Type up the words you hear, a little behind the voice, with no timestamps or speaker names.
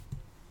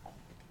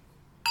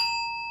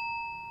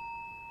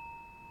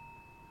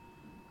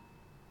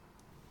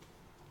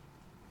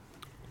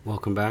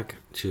Welcome back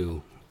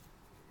to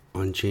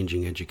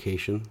Unchanging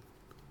Education,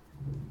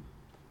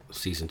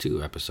 Season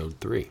 2, Episode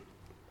 3,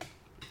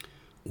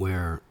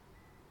 where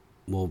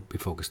we'll be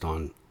focused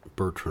on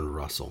Bertrand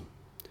Russell.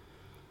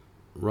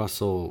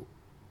 Russell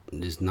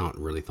is not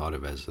really thought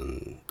of as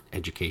an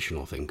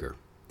educational thinker,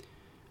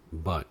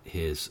 but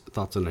his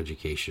thoughts on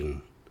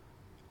education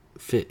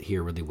fit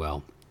here really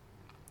well,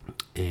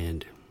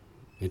 and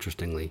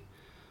interestingly,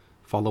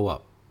 follow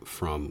up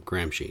from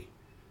Gramsci,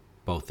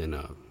 both in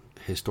a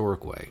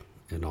historic way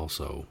and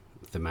also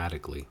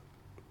thematically.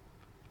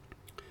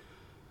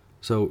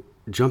 So,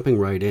 jumping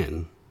right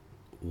in,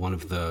 one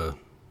of the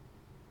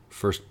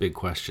first big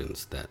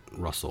questions that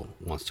Russell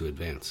wants to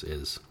advance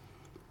is,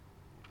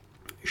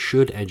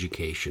 should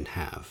education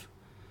have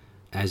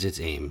as its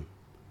aim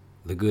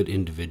the good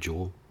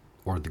individual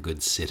or the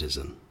good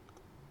citizen?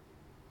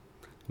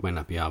 It might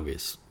not be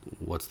obvious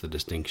what's the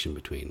distinction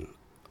between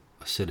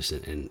a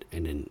citizen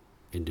and an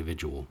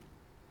individual.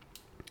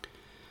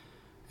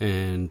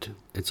 And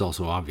it's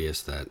also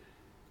obvious that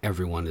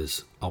everyone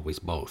is always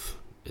both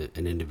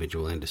an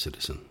individual and a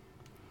citizen.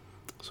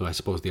 So I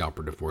suppose the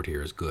operative word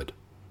here is good.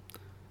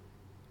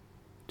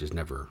 It is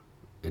never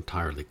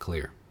entirely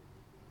clear.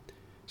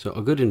 So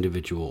a good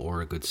individual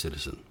or a good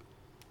citizen.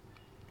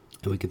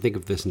 And we can think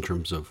of this in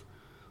terms of,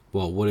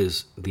 well, what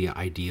is the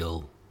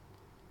ideal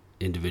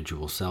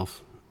individual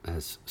self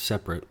as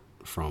separate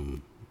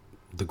from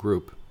the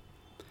group?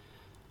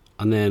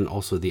 And then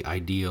also the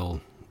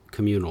ideal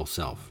communal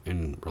self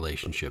in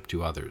relationship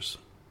to others.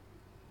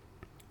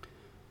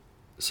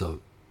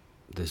 So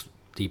this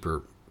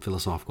deeper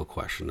philosophical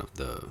question of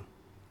the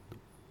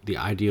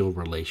ideal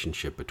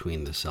relationship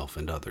between the self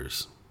and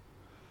others,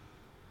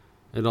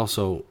 and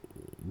also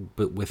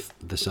but with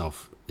the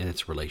self in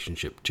its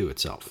relationship to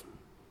itself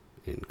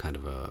in kind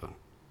of a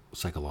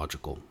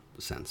psychological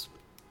sense.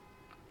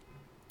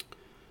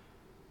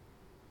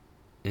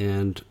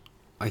 And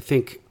I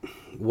think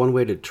one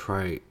way to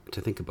try to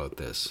think about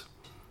this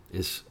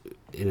is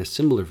in a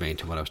similar vein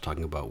to what I was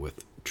talking about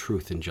with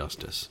truth and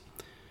justice.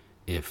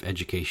 If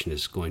education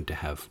is going to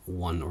have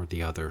one or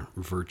the other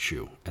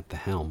virtue at the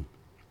helm,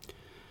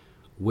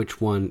 which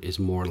one is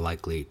more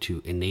likely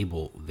to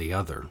enable the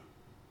other?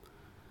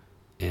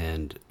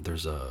 And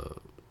there's a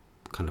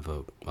kind of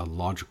a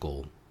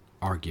logical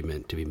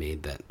argument to be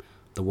made that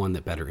the one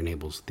that better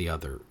enables the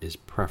other is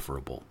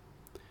preferable,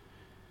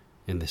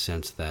 in the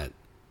sense that,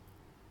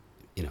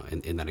 you know,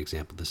 in that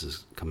example, this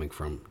is coming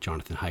from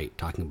Jonathan Haidt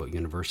talking about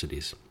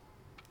universities.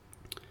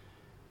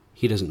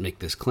 He doesn't make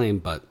this claim,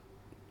 but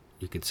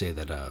you could say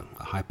that a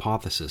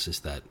hypothesis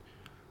is that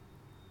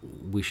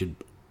we should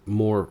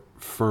more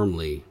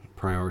firmly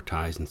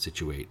prioritize and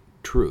situate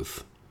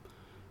truth,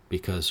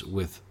 because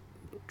with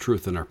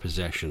truth in our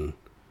possession,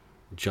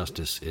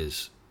 justice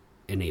is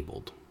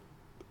enabled.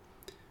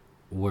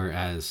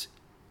 Whereas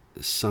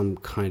some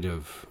kind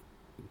of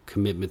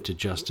commitment to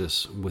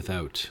justice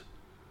without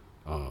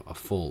a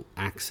full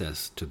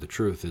access to the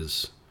truth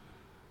is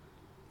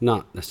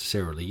not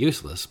necessarily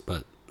useless,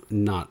 but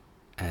not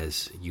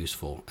as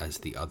useful as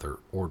the other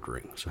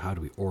ordering. So how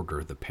do we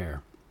order the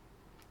pair?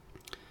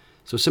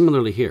 So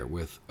similarly here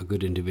with a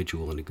good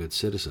individual and a good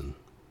citizen,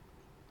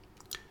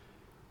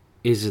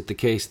 is it the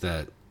case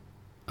that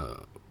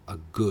a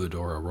good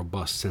or a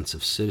robust sense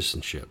of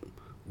citizenship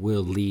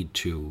will lead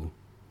to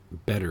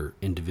better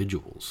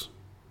individuals?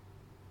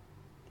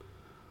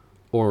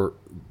 Or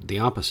the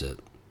opposite,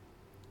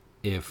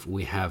 if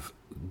we have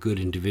good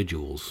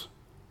individuals,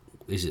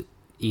 is it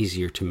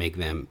easier to make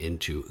them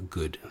into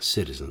good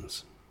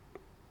citizens?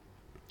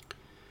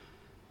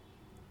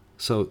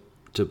 So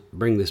to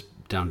bring this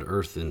down to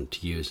earth and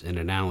to use an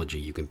analogy,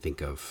 you can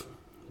think of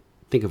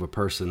a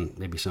person,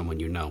 maybe someone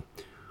you know,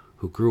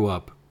 who grew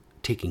up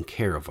taking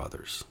care of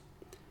others.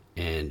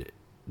 And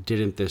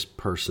didn't this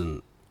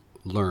person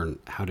learn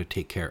how to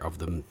take care of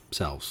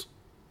themselves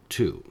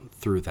too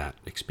through that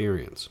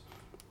experience?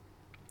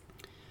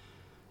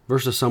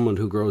 Versus someone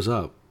who grows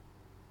up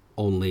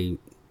only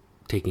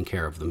taking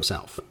care of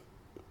themselves.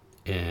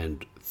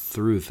 And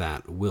through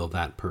that, will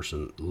that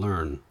person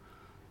learn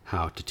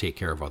how to take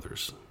care of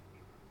others?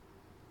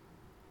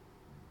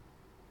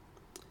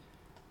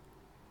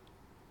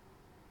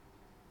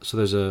 So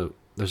there's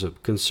a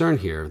concern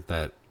here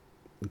that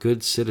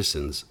good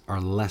citizens are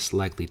less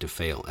likely to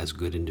fail as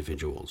good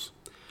individuals,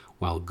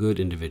 while good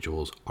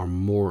individuals are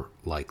more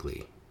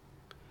likely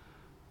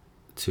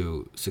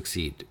to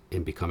succeed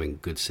in becoming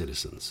good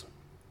citizens.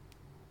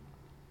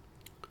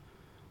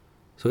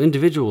 So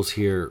individuals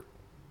here,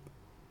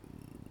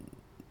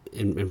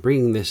 in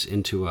bringing this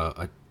into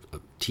a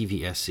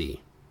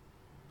TVSC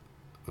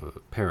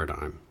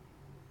paradigm,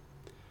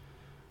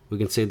 we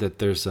can say that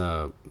there's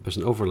an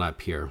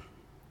overlap here.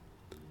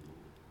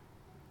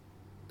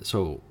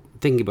 So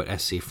thinking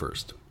about SC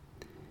first,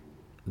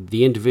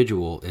 the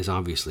individual is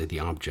obviously the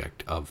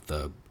object of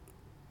the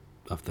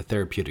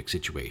therapeutic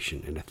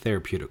situation, and a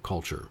therapeutic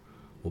culture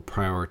will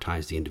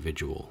prioritize the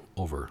individual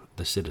over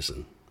the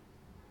citizen.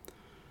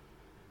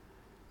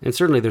 And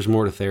certainly there's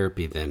more to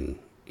therapy than,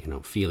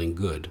 feeling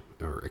good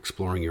or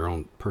exploring your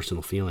own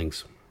personal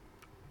feelings.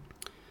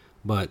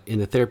 But in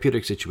the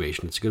therapeutic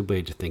situation, it's a good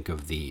way to think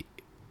of the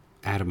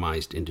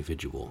atomized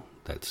individual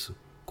that's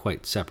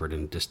quite separate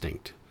and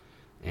distinct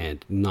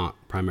and not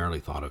primarily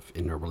thought of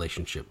in a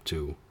relationship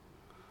to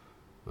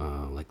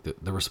like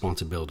the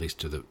responsibilities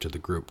to the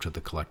group, to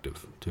the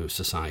collective, to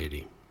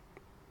society.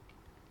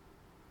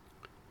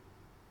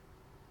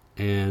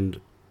 And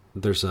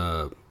there's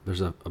a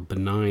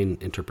benign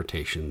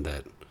interpretation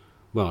that,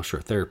 well,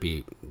 sure,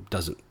 therapy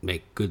doesn't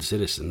make good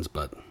citizens,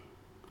 but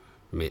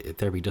I mean,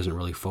 therapy doesn't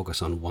really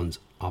focus on one's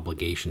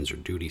obligations or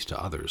duties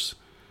to others,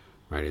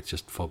 right? It's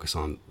just focus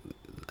on,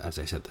 as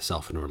I said, the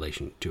self in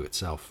relation to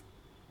itself.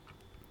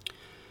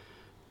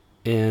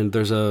 And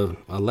there's a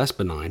less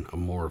benign, a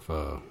more of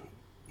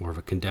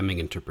a condemning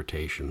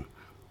interpretation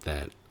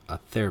that a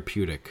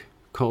therapeutic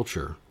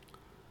culture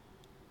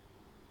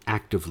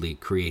actively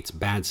creates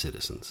bad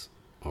citizens,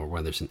 or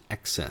when there's an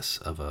excess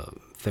of a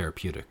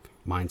therapeutic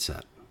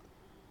mindset.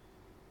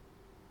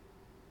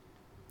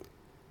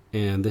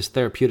 And this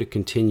therapeutic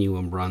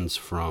continuum runs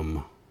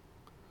from,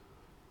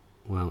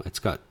 well, it's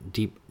got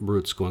deep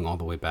roots going all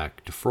the way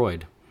back to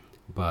Freud,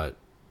 but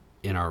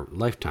in our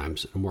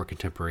lifetimes, in a more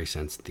contemporary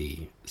sense,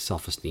 the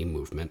self-esteem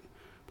movement,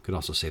 we could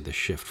also say the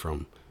shift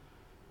from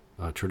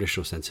a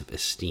traditional sense of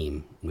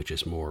esteem, which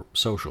is more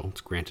social,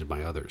 it's granted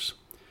by others,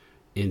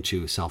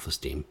 into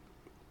self-esteem.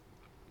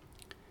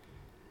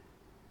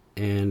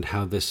 And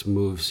how this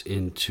moves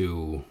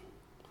into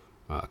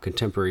a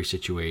contemporary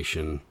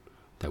situation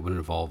that would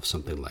involve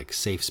something like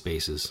safe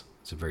spaces.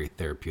 It's a very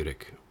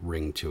therapeutic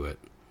ring to it.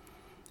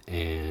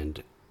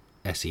 And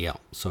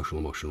SEL, social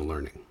emotional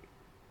learning.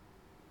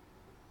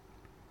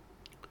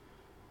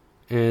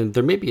 And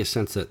there may be a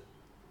sense that,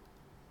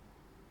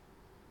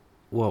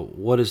 well,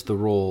 what is the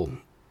role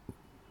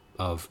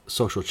of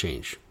social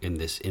change in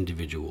this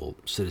individual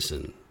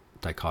citizen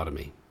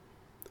dichotomy?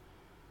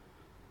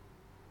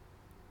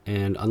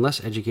 And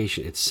unless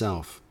education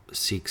itself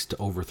seeks to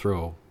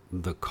overthrow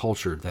the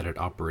culture that it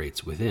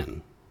operates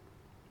within,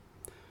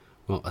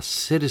 well, a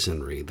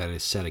citizenry that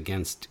is set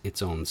against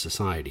its own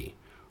society,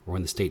 or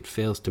when the state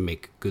fails to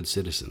make good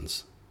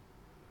citizens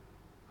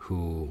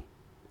who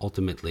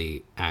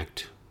ultimately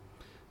act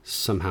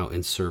somehow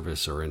in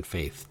service or in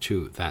faith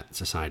to that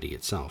society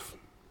itself,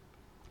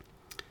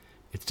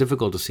 it's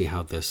difficult to see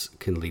how this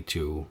can lead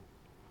to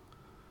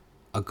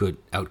a good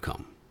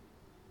outcome.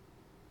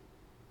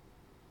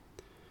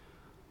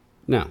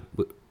 Now,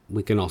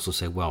 we can also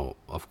say, well,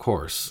 of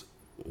course,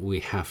 we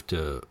have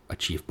to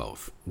achieve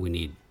both. We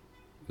need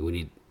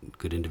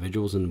good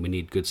individuals and we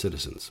need good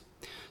citizens.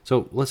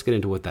 So let's get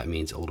into what that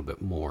means a little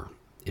bit more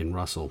in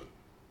Russell.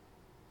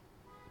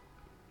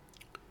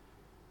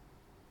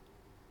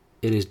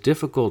 It is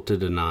difficult to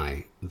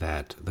deny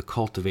that the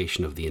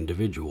cultivation of the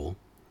individual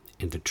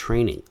and the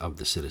training of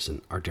the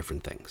citizen are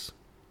different things.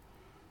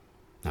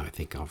 Now, I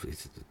think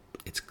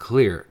it's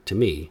clear to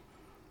me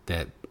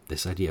that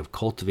this idea of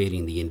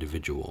cultivating the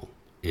individual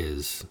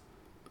is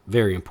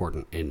very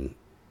important in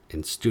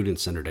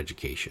student-centered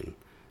education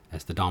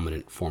as the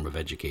dominant form of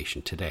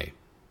education today.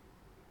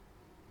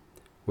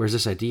 Whereas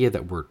this idea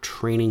that we're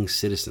training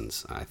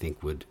citizens, I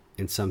think, would,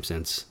 in some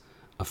sense,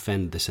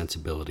 offend the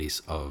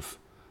sensibilities of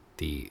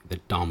the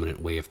dominant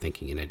way of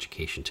thinking in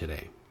education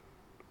today.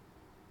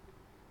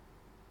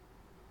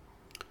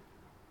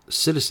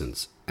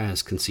 Citizens,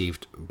 as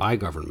conceived by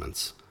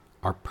governments,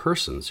 are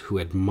persons who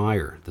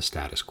admire the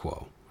status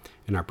quo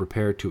and are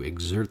prepared to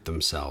exert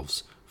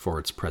themselves for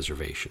its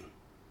preservation.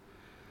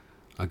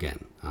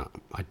 Again,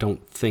 I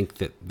don't think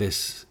that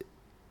this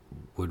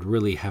would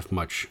really have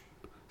much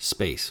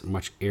space,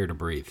 much air to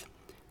breathe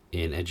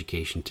in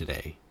education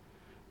today,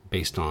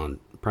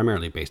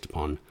 primarily based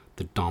upon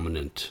the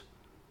dominant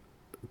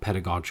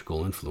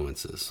pedagogical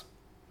influences.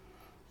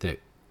 That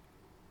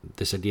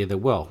this idea that,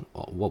 well,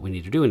 what we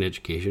need to do in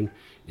education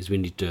is we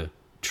need to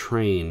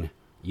train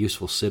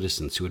useful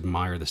citizens who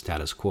admire the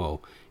status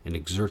quo and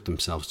exert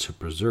themselves to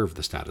preserve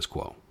the status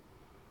quo.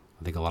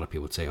 I think a lot of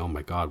people would say, oh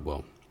my God,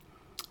 well,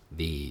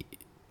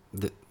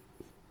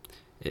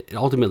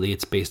 ultimately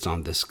it's based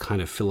on this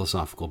kind of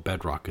philosophical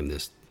bedrock and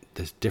this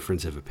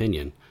difference of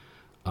opinion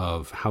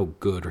of how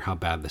good or how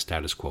bad the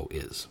status quo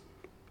is.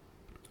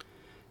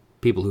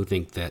 People who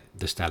think that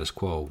the status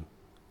quo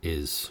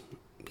is,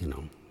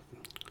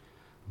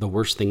 the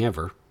worst thing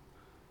ever,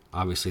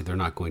 obviously they're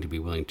not going to be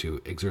willing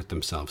to exert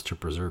themselves to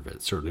preserve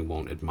it, certainly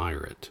won't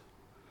admire it.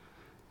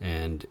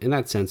 And in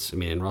that sense,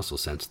 in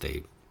Russell's sense,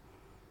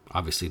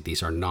 obviously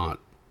these are not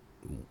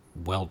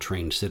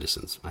well-trained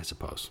citizens, I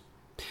suppose.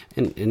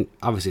 And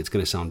obviously it's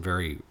going to sound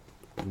very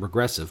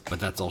regressive, but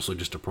that's also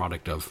just a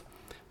product of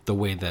the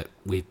way that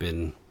we've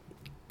been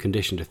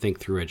conditioned to think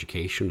through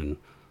education, and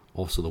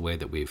also the way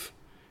that we've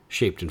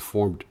shaped and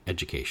formed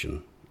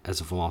education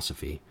as a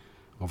philosophy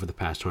over the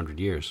past 100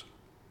 years.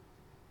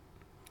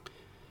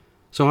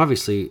 So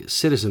obviously,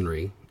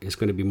 citizenry is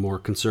going to be more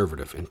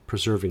conservative in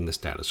preserving the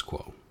status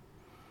quo.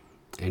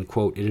 And,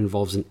 quote, it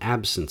involves an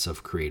absence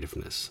of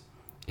creativeness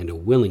and a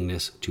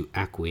willingness to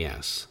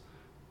acquiesce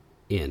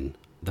in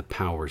the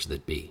powers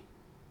that be.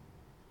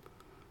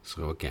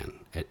 So again,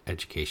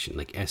 education,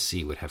 like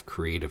SC would have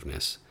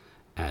creativeness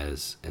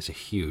as a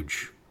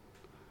huge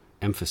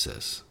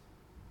emphasis.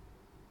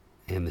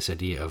 And this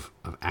idea of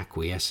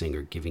acquiescing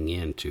or giving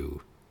in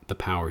to the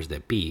powers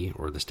that be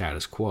or the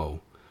status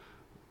quo,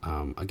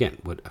 again,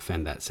 would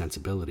offend that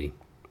sensibility.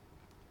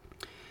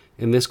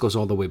 And this goes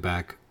all the way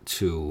back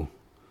to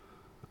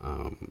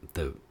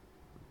the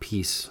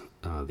piece,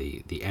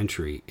 the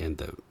entry in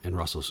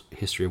Russell's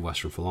History of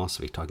Western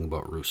Philosophy, talking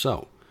about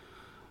Rousseau,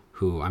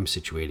 who I'm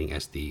situating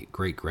as the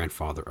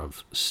great-grandfather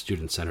of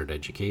student-centered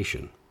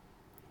education,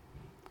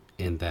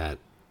 in that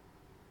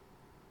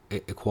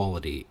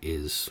equality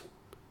is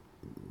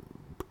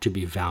to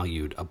be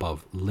valued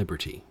above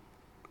liberty.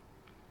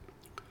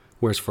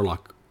 Whereas for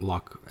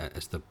Locke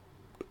as the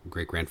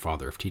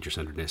great-grandfather of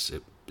teacher-centeredness,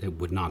 it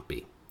would not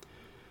be.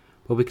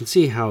 But we can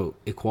see how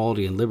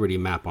equality and liberty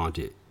map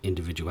onto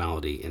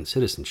individuality and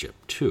citizenship,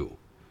 too.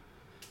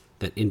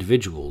 That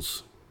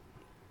individuals,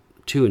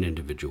 to an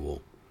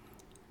individual,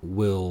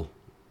 will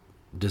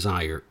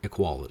desire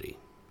equality.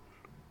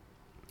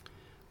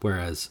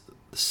 Whereas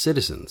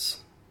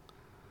citizens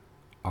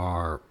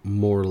are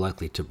more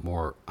likely to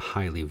more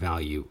highly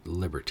value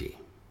liberty.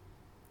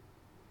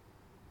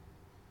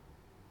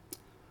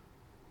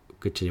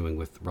 Continuing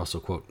with Russell,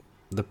 quote,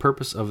 "The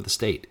purpose of the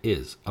state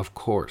is, of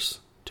course,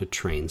 to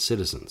train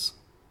citizens."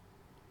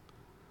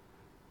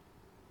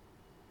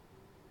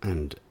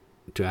 And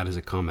to add as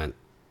a comment,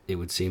 it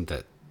would seem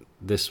that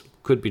this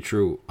could be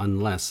true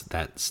unless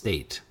that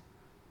state,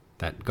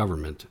 that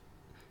government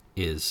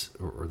is,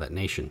 or that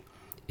nation,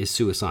 is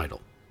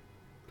suicidal.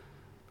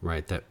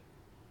 Right? That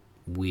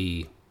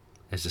we,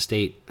 as a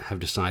state, have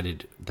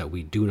decided that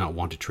we do not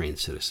want to train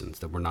citizens,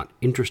 that we're not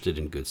interested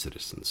in good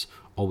citizens.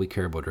 All we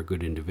care about are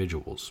good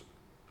individuals.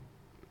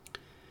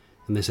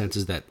 And the sense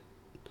is that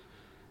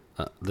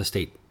the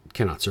state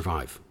cannot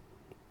survive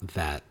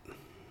that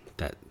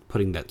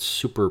putting that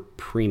super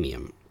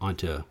premium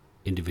onto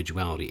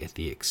individuality at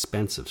the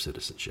expense of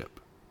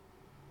citizenship.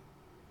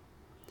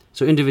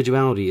 So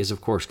individuality is, of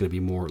course, going to be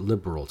more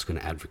liberal. It's going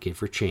to advocate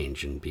for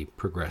change and be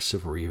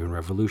progressive or even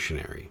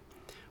revolutionary.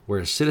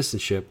 Whereas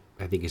citizenship,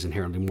 I think, is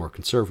inherently more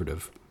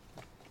conservative.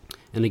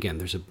 And again,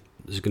 there's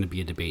going to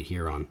be a debate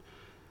here on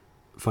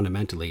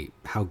fundamentally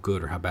how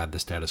good or how bad the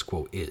status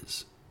quo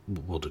is.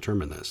 Will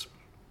determine this.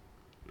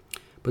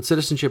 But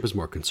citizenship is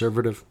more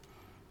conservative.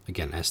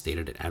 Again, as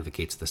stated, it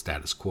advocates the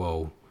status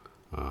quo,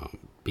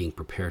 being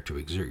prepared to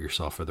exert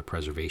yourself for the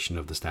preservation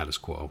of the status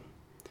quo,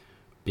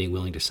 being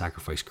willing to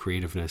sacrifice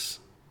creativeness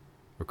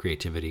or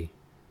creativity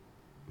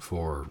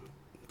for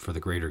the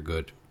greater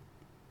good.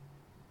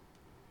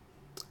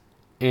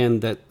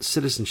 And that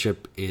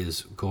citizenship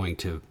is going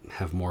to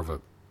have more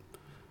of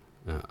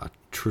a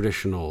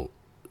traditional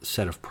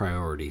set of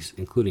priorities,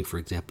 including, for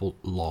example,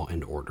 law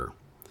and order.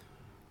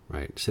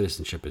 Right?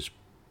 Citizenship is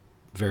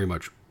very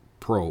much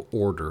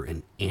pro-order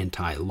and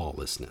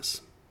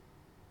anti-lawlessness.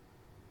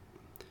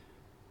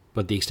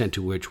 But the extent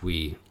to which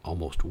we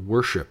almost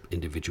worship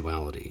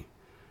individuality,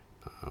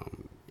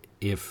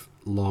 if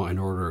law and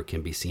order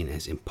can be seen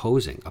as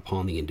imposing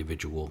upon the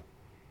individual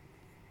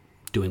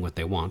doing what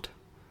they want,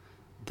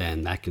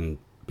 then that can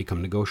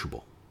become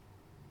negotiable.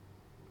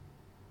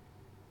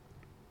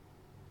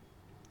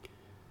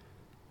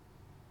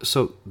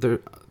 So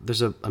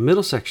there's a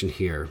middle section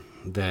here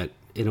that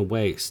in a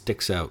way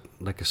sticks out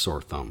like a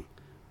sore thumb,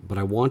 but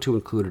I want to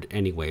include it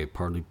anyway,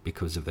 partly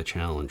because of the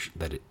challenge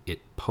that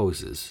it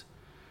poses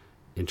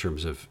in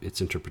terms of its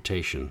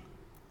interpretation.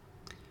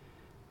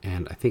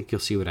 And I think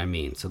you'll see what I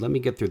mean. So let me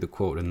get through the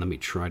quote and let me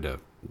try to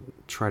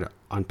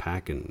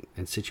unpack and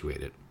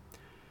situate it.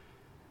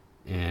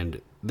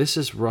 And this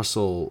is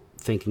Russell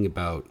thinking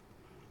about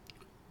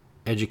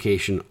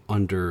education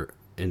under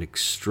an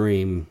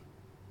extreme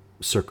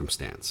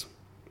circumstance.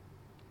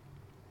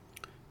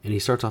 And he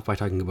starts off by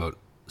talking about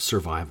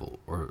survival,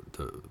 or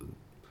the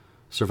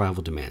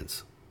survival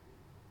demands.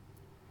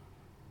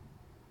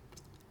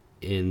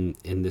 In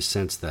this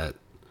sense that,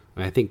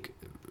 I think,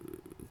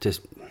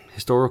 just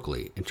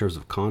historically, in terms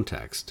of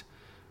context,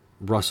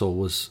 Russell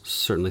was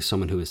certainly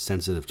someone who is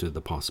sensitive to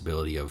the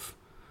possibility of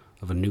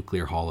a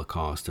nuclear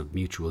holocaust, of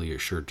mutually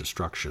assured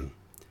destruction.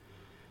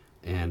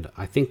 And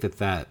I think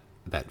that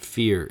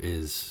fear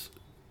is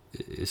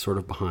sort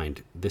of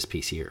behind this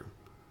piece here.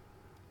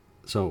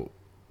 So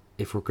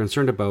if we're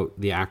concerned about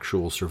the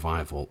actual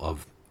survival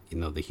of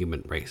the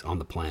human race on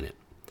the planet,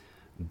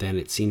 then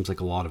it seems like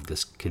a lot of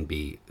this can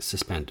be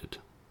suspended.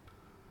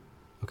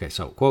 Okay,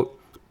 so, quote,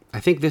 "I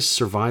think this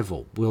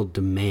survival will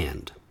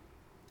demand,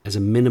 as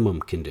a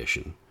minimum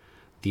condition,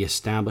 the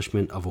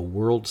establishment of a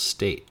world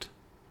state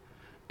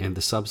and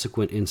the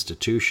subsequent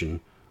institution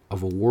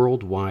of a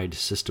worldwide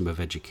system of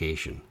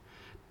education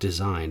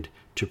designed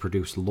to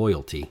produce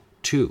loyalty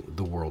to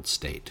the world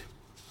state.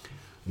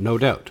 No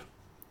doubt,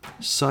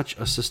 such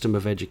a system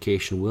of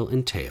education will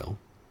entail,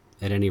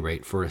 at any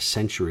rate for a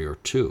century or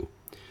two,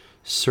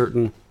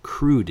 certain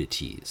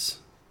crudities,"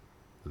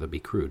 that'd be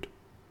crude,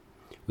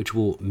 "which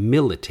will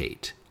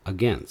militate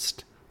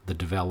against the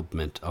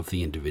development of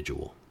the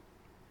individual."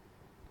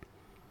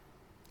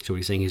 So what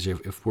he's saying is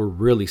if we're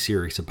really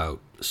serious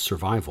about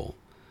survival,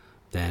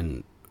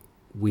 then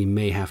we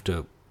may have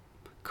to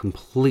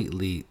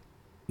completely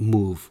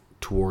move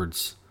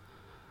towards,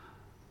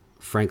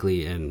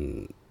 frankly,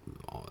 an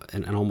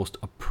almost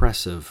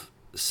oppressive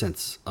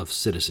sense of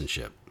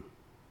citizenship.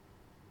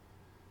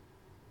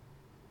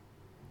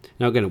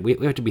 Now, again, we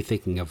have to be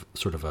thinking of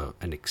sort of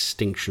an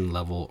extinction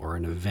level or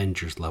an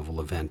Avengers level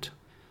event,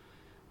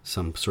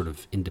 some sort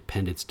of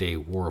Independence Day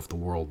War of the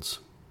Worlds.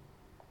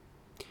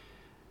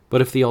 But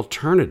if the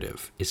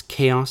alternative is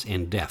chaos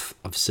and death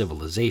of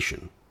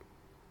civilization,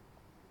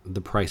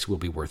 the price will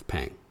be worth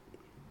paying.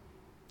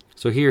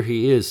 So here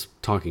he is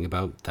talking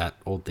about that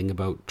old thing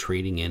about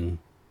trading in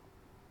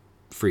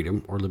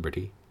freedom or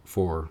liberty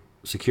for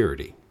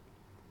security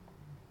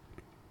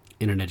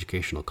in an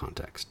educational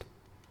context.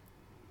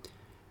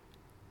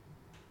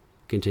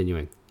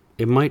 Continuing,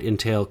 it might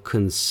entail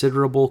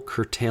considerable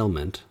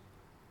curtailment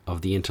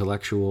of the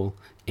intellectual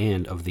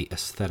and of the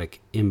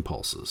aesthetic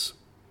impulses.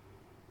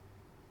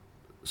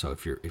 So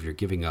if you're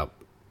giving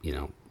up,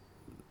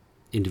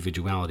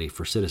 individuality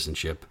for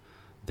citizenship,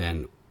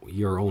 then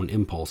your own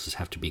impulses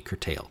have to be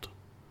curtailed.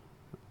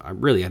 I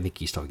think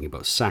he's talking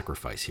about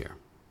sacrifice here.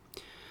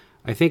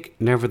 I think,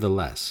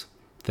 nevertheless,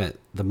 that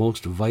the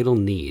most vital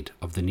need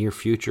of the near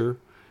future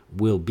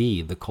will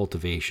be the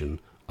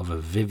cultivation of a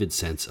vivid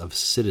sense of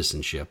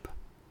citizenship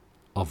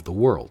of the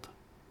world.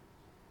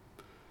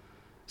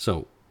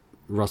 So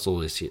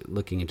Russell is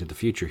looking into the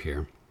future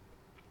here.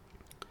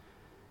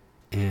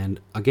 And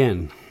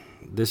again,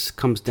 this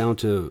comes down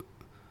to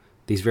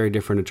these very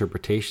different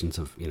interpretations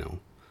of,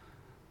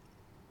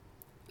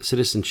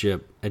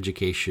 citizenship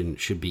education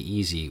should be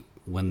easy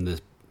when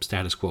the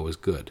status quo is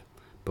good.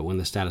 But when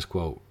the status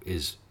quo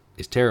is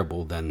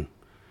terrible, then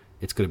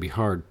it's going to be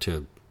hard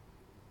to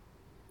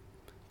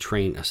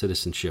train a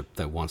citizenship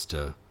that wants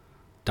to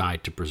die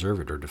to preserve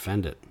it or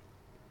defend it.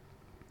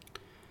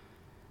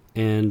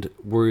 And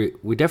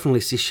we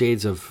definitely see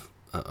shades of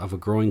a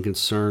growing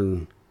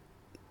concern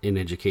in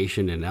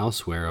education and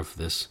elsewhere of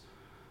this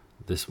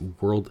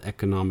World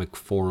Economic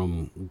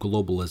Forum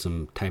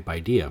globalism type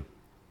idea.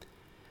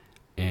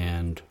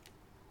 And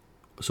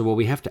so what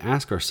we have to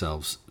ask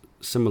ourselves,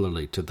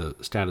 similarly to the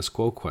status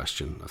quo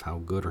question of how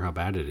good or how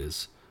bad it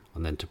is,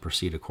 and then to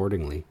proceed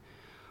accordingly,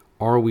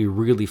 are we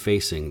really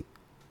facing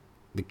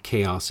the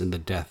chaos and the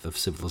death of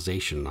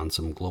civilization on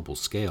some global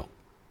scale?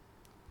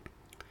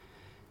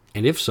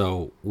 And if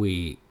so,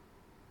 the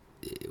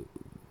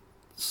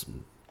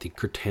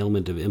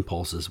curtailment of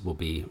impulses will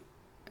be,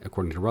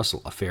 according to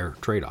Russell, a fair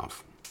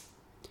trade-off.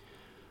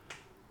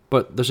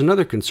 But there's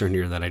another concern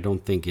here that I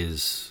don't think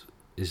is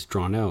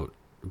drawn out,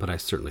 but I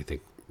certainly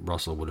think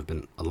Russell would have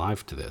been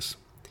alive to this,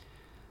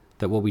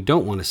 that what we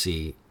don't want to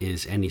see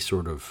is any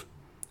sort of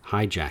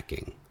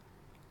hijacking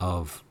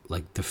of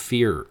the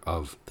fear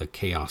of the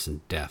chaos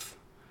and death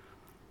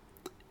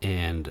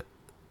and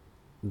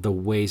the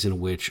ways in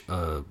which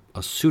a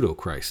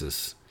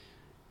pseudo-crisis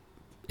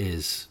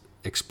is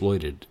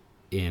exploited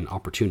in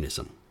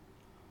opportunism.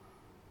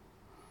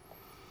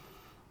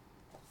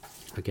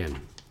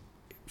 Again,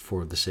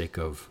 for the sake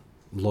of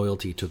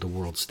loyalty to the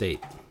world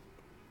state.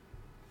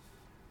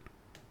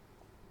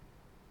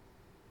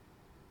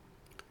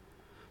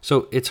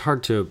 So it's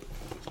hard to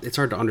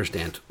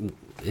understand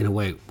in a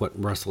way what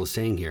Russell is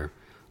saying here,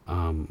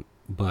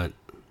 but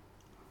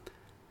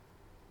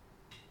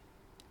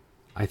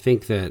I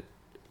think that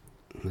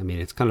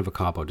it's kind of a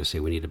cop-out to say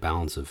we need a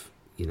balance of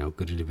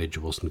good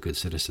individuals and good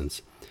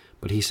citizens,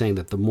 but he's saying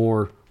that the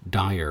more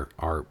dire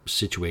our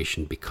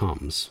situation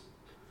becomes,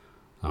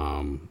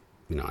 and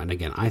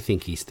again, I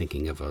think he's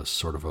thinking of a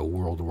sort of a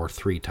World War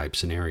III type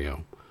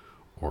scenario,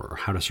 or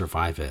how to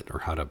survive it, or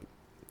how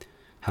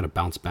to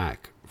bounce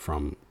back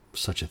from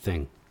such a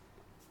thing,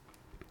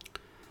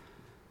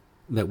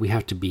 that we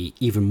have to be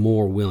even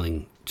more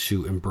willing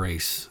to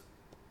embrace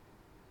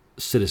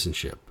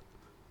citizenship,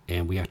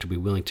 and we have to be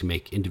willing to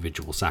make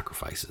individual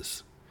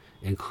sacrifices,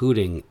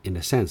 including, in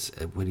a sense,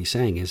 what he's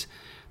saying is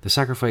the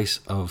sacrifice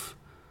of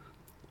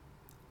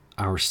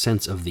our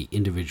sense of the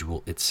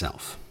individual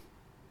itself.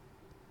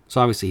 So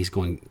obviously he's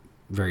going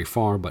very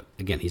far, but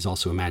again, he's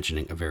also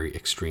imagining a very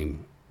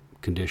extreme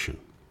condition.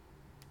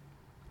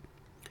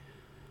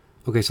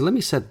 Okay, so let me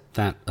set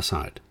that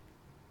aside.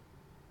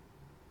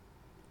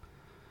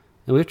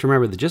 And we have to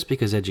remember that just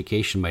because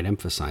education might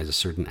emphasize a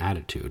certain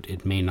attitude,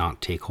 it may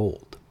not take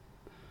hold.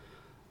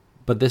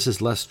 But this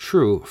is less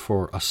true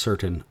for a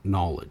certain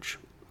knowledge.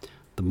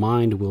 The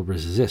mind will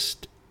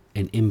resist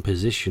an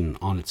imposition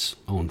on its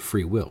own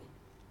free will,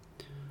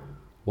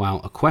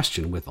 while a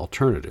question with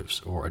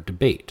alternatives or a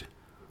debate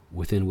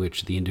within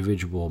which the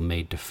individual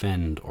may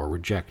defend or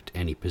reject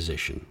any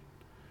position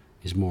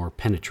is more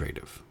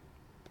penetrative.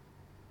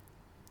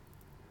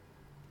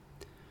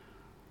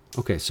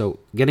 Okay, so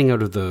getting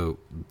out of the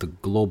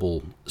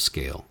global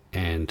scale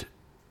and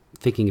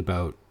thinking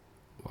about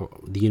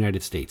the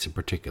United States in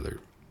particular,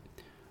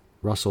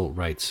 Russell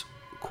writes,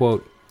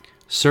 quote,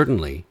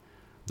 "Certainly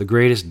the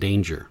greatest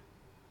danger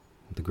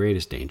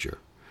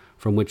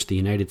from which the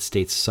United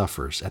States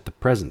suffers at the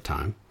present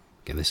time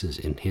Again, this is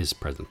in his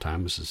present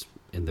time. This is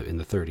in the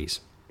 30s.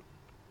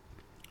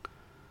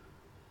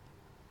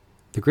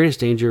 The greatest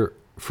danger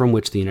from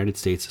which the United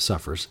States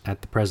suffers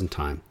at the present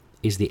time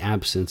is the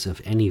absence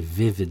of any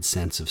vivid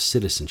sense of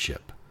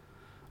citizenship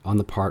on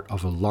the part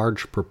of a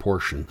large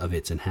proportion of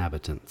its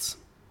inhabitants.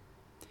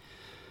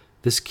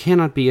 This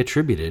cannot be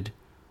attributed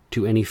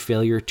to any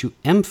failure to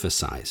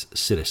emphasize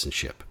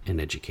citizenship in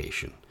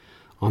education.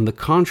 On the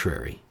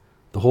contrary,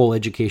 the whole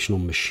educational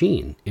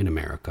machine in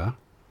America,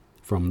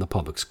 from the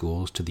public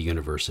schools to the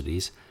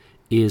universities,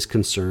 is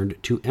concerned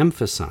to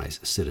emphasize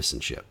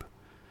citizenship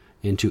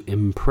and to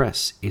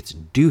impress its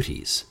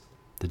duties,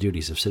 the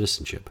duties of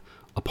citizenship,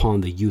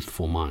 upon the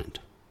youthful mind.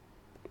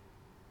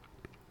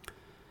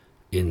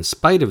 In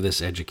spite of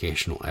this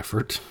educational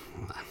effort,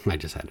 I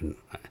just had an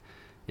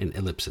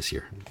ellipsis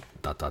here, ...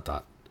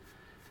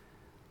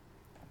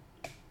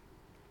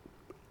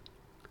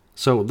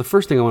 So the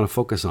first thing I want to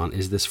focus on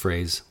is this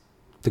phrase,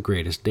 the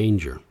greatest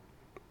danger.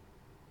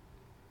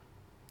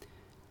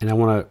 And I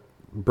want to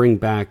bring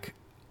back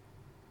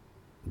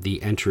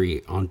the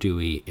entry on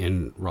Dewey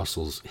in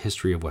Russell's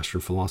History of Western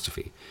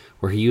Philosophy,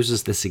 where he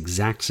uses this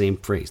exact same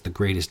phrase, the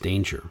greatest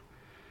danger,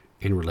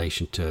 in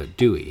relation to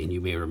Dewey. And you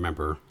may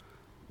remember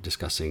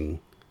discussing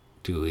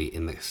Dewey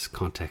in this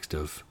context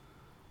of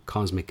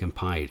cosmic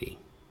impiety.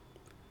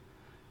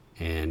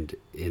 And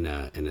in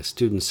a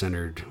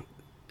student-centered,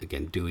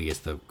 again, Dewey is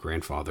the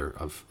grandfather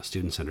of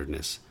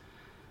student-centeredness,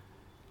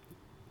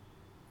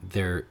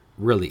 there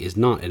really is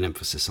not an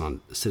emphasis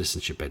on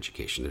citizenship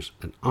education. There's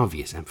an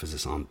obvious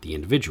emphasis on the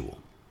individual.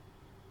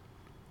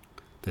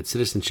 That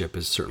citizenship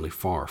is certainly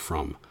far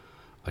from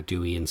a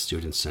Deweyan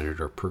student-centered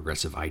or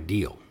progressive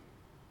ideal.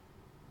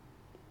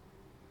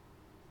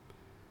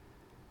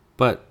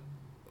 But,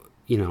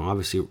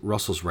 obviously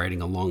Russell's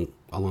writing a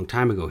long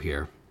time ago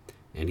here,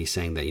 and he's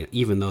saying that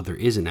even though there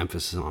is an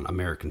emphasis on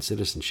American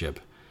citizenship,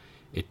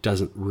 it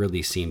doesn't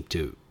really seem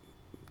to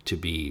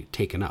be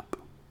taken up.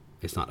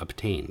 It's not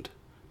obtained,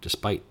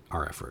 despite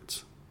our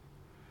efforts.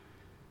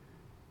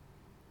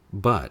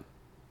 But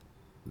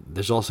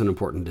there's also an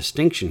important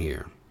distinction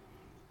here,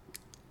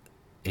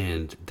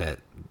 and that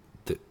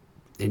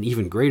an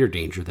even greater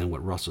danger than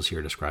what Russell's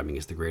here describing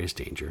as the greatest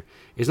danger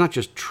is not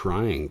just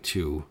trying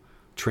to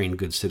train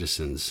good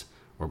citizens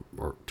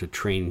or to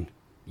train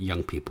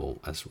young people,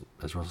 as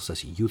Russell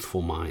says,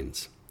 youthful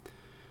minds,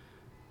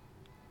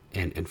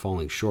 and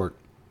falling short.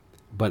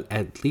 But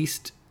at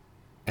least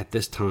at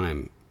this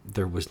time,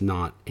 there was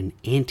not an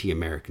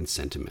anti-American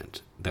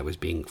sentiment that was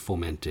being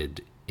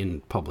fomented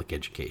in public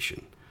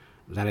education.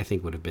 That, I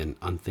think, would have been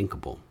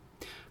unthinkable.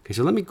 Okay,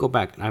 so let me go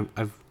back.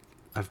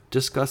 I've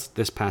discussed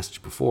this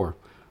passage before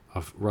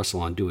of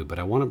Russell on Dewey, but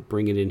I want to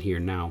bring it in here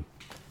now.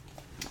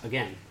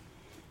 Again.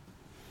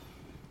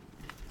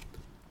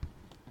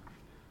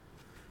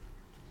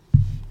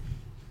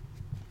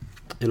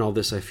 In all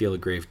this, I feel a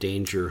grave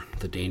danger,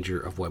 the danger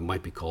of what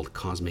might be called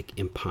cosmic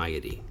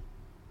impiety.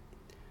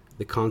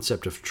 The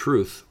concept of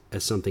truth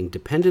as something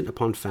dependent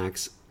upon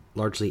facts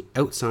largely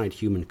outside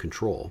human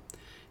control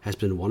has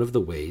been one of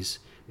the ways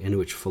in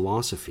which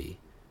philosophy,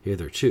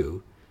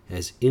 hitherto,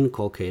 has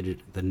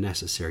inculcated the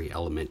necessary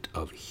element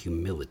of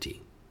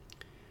humility.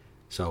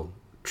 So,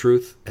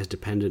 truth as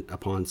dependent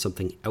upon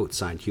something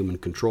outside human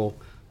control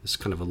is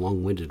kind of a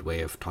long-winded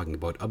way of talking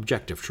about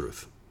objective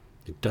truth.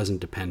 It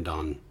doesn't depend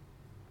on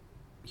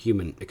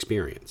human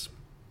experience.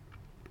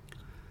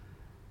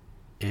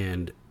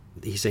 And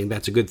he's saying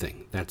that's a good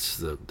thing. That's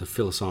the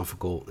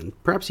philosophical and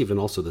perhaps even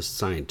also the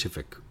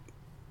scientific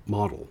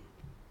model.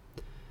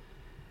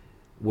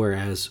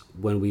 Whereas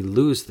when we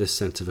lose this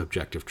sense of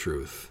objective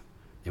truth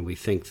and we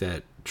think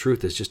that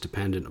truth is just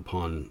dependent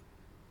upon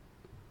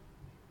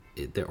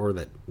it, or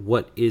that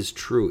what is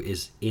true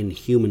is in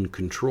human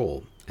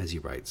control, as he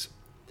writes,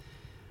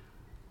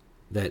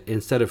 that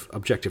instead of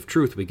objective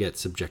truth, we get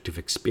subjective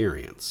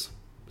experience.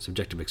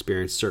 Subjective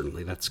experience,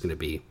 certainly, that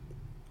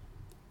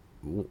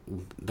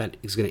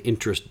is going to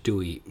interest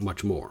Dewey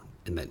much more,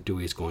 in that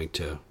Dewey is going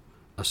to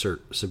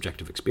assert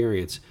subjective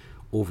experience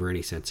over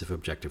any sense of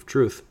objective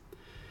truth.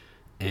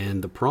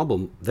 And the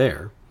problem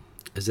there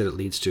is that it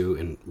leads to,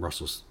 in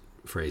Russell's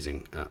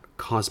phrasing,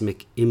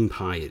 cosmic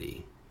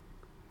impiety.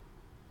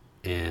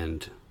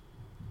 And,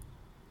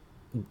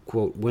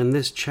 quote, when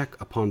this check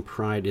upon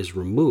pride is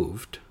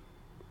removed,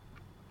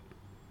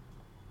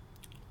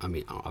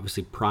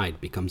 obviously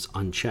pride becomes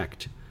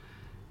unchecked,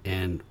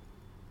 and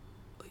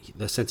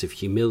the sense of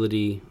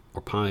humility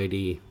or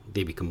piety,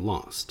 they become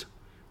lost,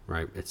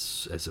 right?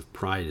 It's as if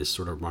pride is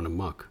sort of run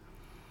amok.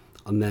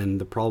 And then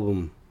the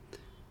problem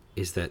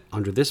is that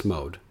under this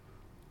mode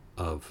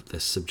of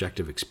this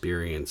subjective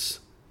experience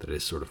that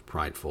is sort of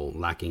prideful,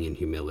 lacking in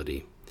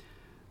humility,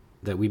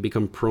 that we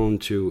become prone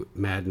to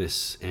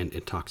madness and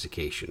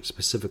intoxication,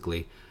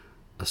 specifically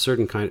a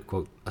certain kind,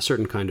 quote, a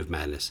certain kind of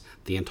madness,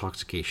 the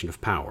intoxication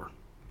of power.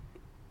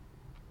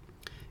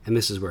 And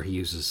this is where he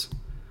uses,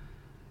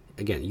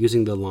 again,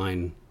 using the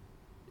line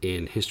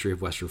in History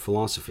of Western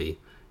Philosophy,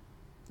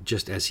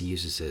 just as he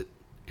uses it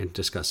in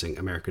discussing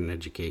American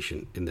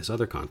education in this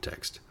other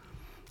context.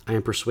 I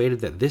am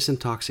persuaded that this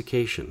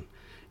intoxication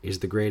is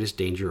the greatest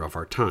danger of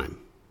our time,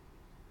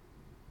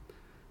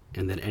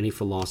 and that any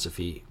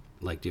philosophy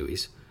like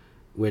Dewey's,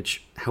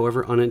 which,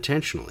 however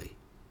unintentionally,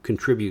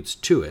 contributes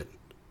to it,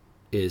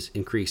 is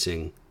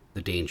increasing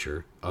the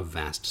danger of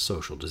vast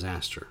social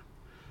disaster.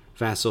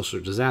 Vast social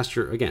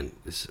disaster, again,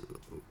 this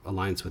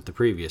aligns with the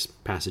previous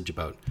passage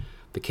about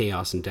the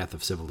chaos and death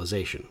of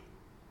civilization,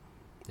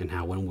 and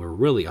how when we're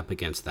really up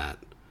against that,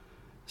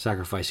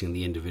 sacrificing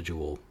the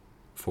individual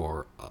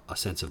for a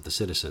sense of the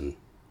citizen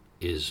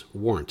is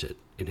warranted,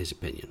 in his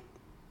opinion.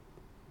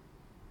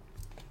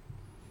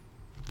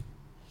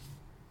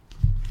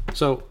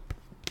 So,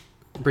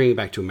 bringing it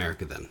back to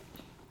America then.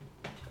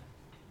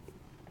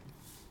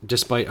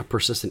 Despite a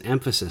persistent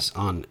emphasis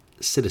on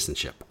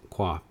citizenship,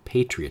 qua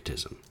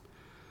patriotism,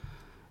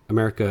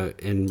 America,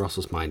 in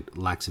Russell's mind,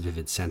 lacks a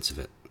vivid sense of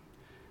it.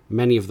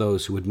 Many of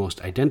those who would most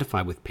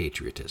identify with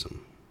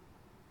patriotism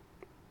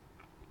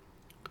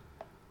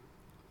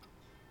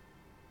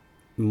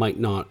might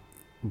not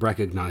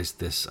recognize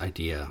this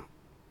idea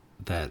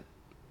that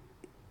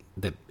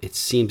it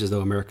seems as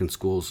though American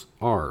schools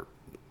are,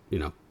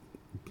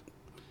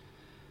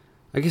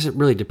 I guess it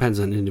really depends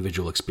on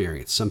individual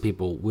experience. Some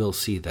people will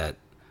see that,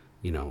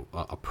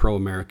 a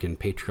pro-American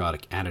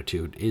patriotic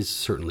attitude is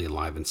certainly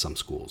alive in some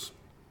schools.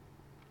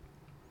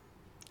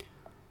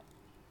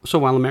 So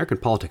while American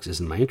politics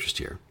isn't my interest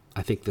here,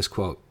 I think this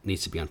quote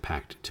needs to be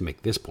unpacked to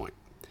make this point.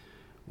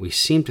 We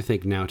seem to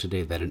think now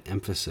today that an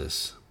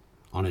emphasis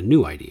on a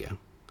new idea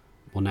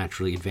will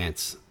naturally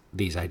advance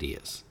these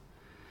ideas.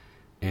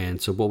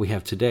 And so what we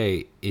have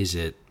today, is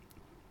it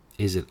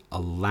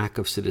a lack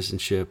of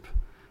citizenship,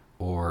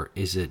 or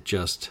is it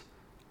just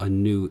a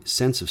new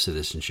sense of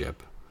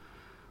citizenship?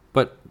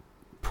 But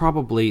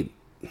probably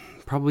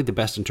the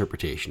best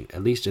interpretation,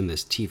 at least in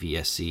this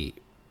TVSC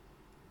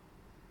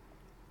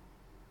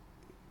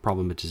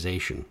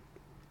problematization,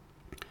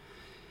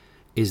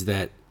 is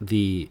that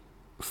the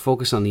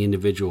focus on the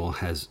individual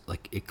has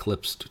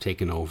eclipsed,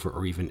 taken over,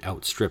 or even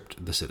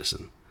outstripped the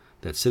citizen.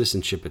 That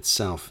citizenship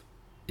itself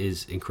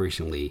is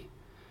increasingly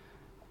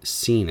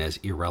seen as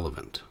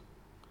irrelevant.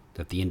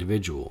 That the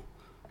individual,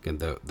 again,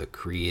 the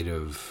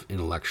creative,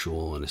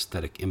 intellectual, and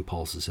aesthetic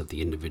impulses of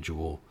the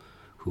individual,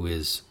 who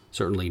is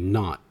certainly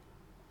not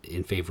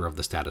in favor of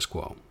the status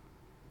quo.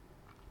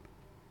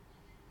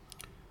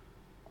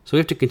 So we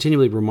have to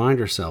continually remind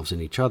ourselves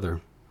and each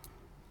other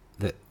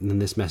that then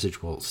this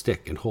message will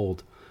stick and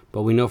hold,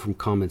 but we know from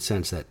common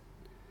sense that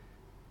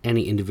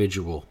any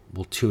individual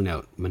will tune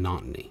out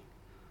monotony.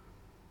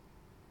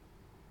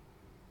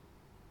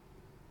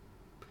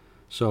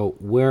 So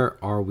where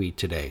are we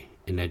today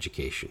in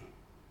education?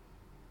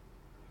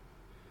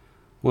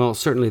 Well,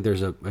 certainly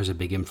there's a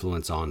big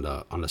influence on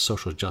the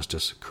social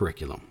justice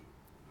curriculum.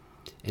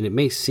 And it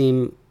may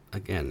seem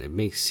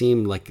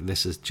like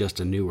this is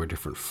just a new or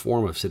different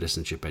form of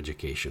citizenship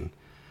education,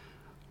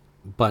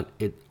 but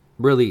it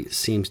really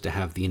seems to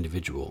have the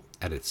individual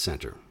at its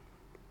center.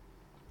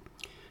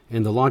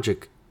 And the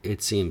logic,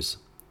 it seems,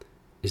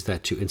 is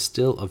that to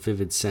instill a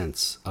vivid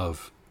sense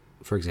of,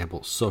 for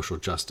example, social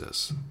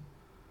justice,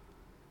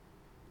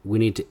 we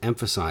need to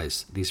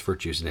emphasize these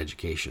virtues in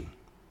education.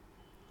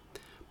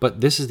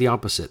 But this is the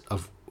opposite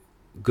of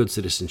good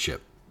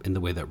citizenship in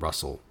the way that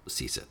Russell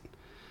sees it.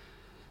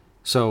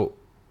 So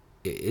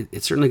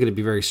it's certainly going to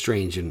be very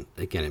strange, and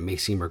again, it may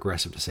seem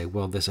regressive to say,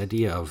 well, this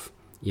idea of,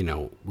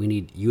 we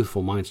need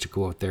youthful minds to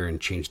go out there and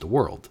change the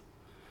world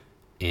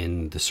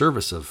in the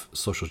service of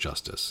social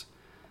justice.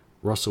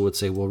 Russell would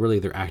say, well, really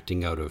they're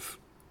acting out of,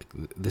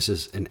 this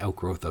is an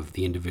outgrowth of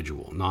the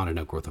individual, not an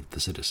outgrowth of the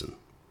citizen.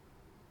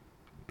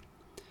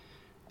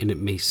 And it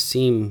may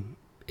seem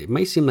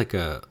like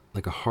a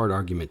hard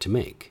argument to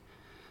make,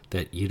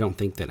 that you don't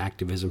think that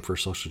activism for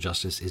social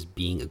justice is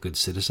being a good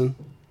citizen.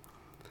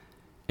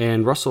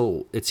 And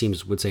Russell, it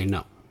seems, would say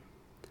no.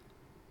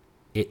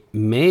 It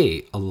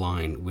may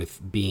align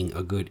with being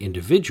a good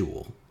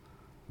individual,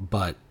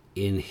 but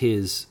in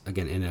his,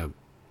 again,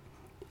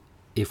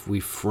 if we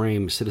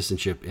frame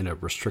citizenship in a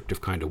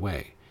restrictive kind of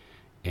way,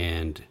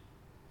 and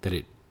that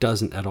it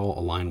doesn't at all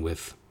align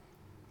with,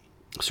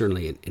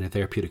 certainly in a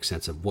therapeutic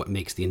sense, of what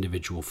makes the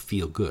individual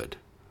feel good.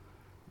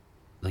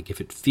 Like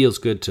if it feels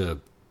good to,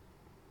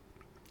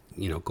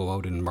 go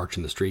out and march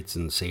in the streets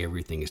and say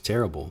everything is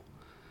terrible,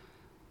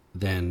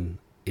 then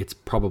it's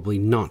probably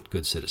not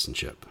good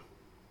citizenship.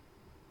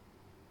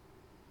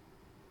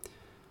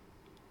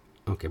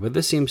 Okay, but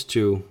this seems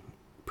to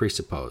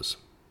presuppose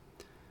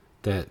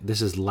that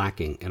this is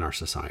lacking in our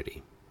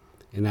society,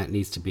 and that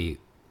needs to be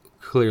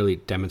clearly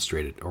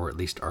demonstrated or at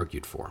least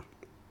argued for.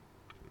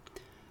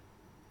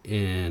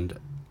 And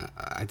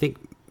I think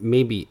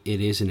maybe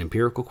it is an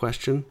empirical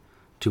question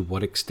to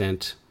what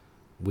extent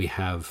we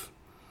have,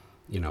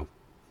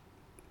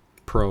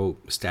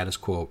 pro-status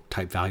quo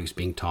type values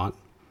being taught.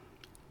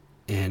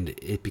 And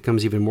it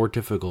becomes even more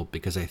difficult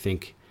because I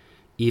think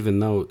even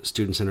though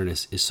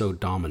student-centeredness is so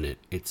dominant,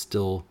 it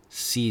still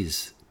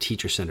sees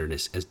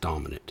teacher-centeredness as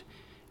dominant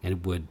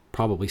and would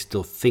probably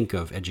still think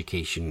of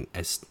education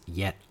as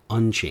yet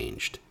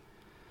unchanged.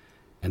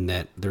 and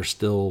that they're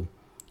still,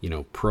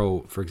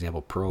 for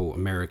example,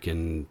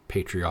 pro-American,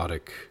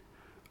 patriotic,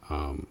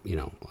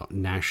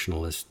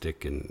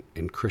 nationalistic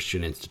and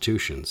Christian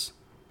institutions,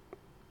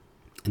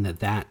 and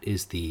that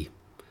is the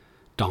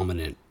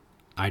dominant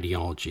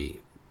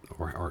ideology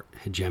or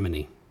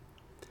hegemony.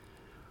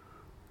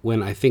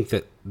 When I think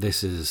that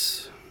this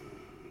is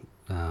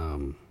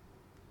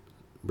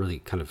really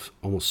kind of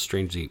almost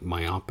strangely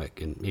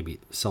myopic and maybe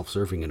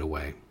self-serving in a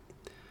way,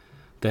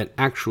 that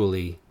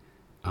actually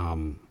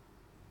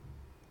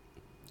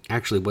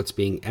what's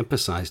being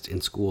emphasized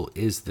in school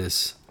is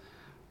this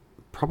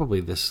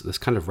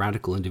kind of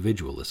radical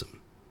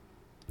individualism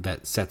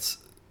that sets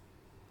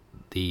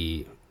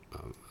a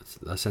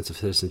sense of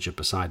citizenship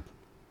aside.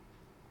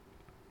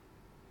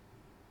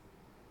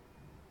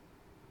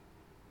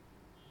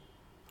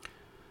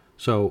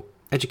 So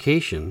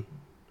education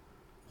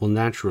will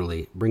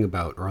naturally bring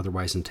about or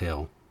otherwise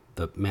entail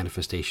the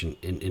manifestation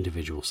in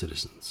individual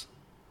citizens.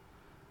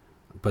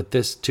 But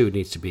this too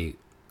needs to be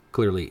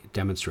clearly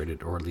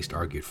demonstrated or at least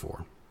argued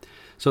for.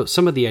 So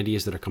some of the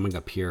ideas that are coming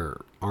up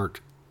here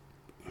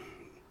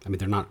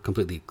they're not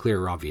completely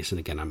clear or obvious. And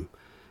again, I'm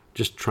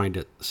just trying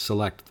to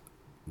select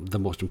the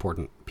most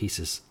important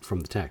pieces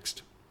from the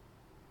text.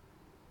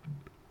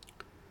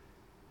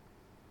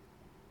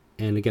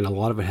 And again, a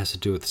lot of it has to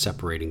do with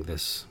separating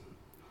this,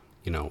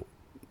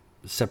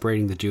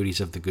 separating the duties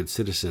of the good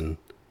citizen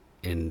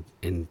in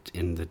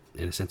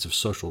a sense of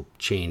social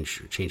change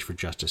for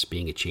justice,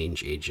 being a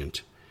change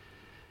agent.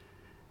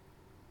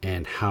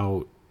 And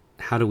how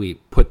do we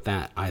put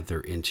that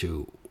either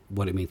into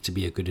what it means to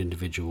be a good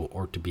individual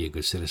or to be a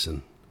good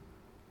citizen,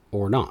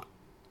 or not?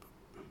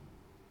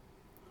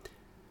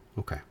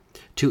 Okay.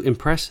 To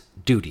impress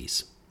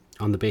duties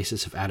on the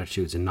basis of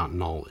attitudes and not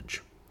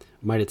knowledge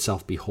might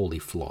itself be wholly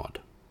flawed,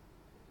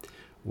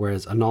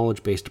 whereas a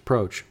knowledge-based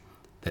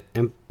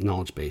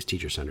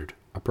teacher-centered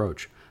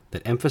approach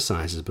that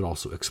emphasizes but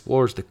also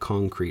explores the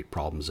concrete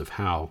problems of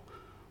how,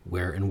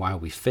 where, and why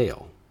we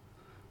fail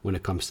when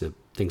it comes to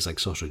things like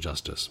social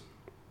justice,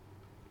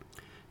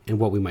 and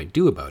what we might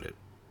do about it,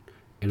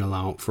 and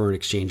allow for an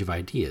exchange of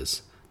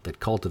ideas that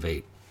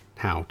cultivate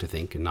how to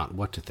think and not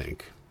what to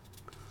think.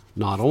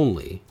 Not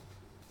only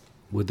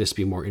would this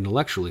be more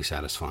intellectually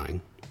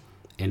satisfying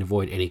and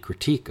avoid any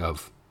critique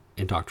of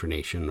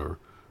indoctrination or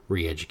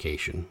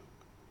re-education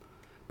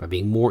by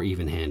being more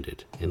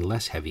even-handed and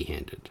less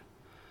heavy-handed,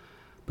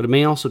 but it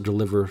may also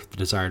deliver the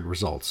desired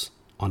results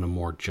on a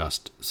more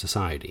just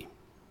society.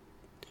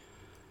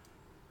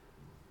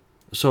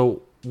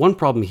 So one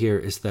problem here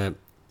is that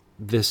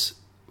this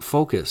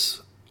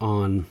focus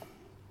on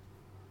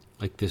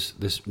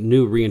this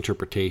new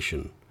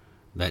reinterpretation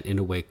that in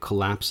a way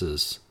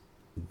collapses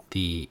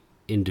the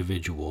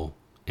individual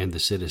and the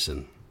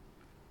citizen.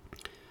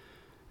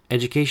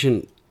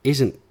 Education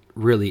isn't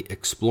really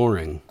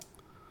exploring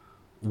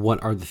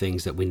what are the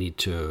things that we need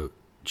to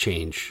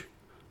change,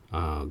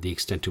 the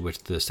extent to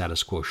which the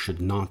status quo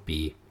should not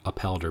be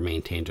upheld or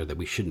maintained, or that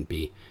we shouldn't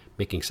be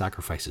making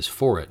sacrifices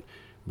for it.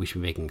 We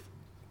should be making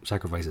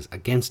sacrifices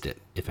against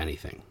it, if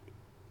anything.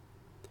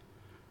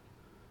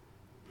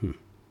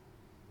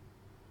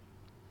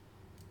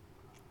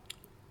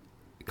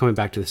 Coming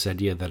back to this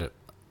idea that a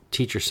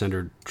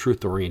teacher-centered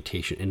truth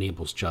orientation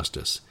enables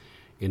justice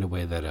in a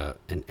way that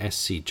an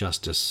SC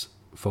justice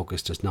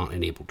focus does not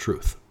enable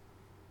truth.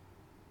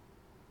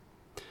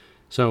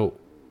 So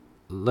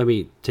let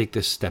me take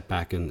this step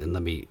back and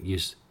let me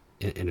use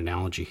an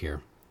analogy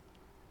here.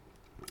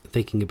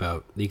 Thinking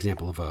about the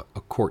example of a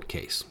court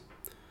case,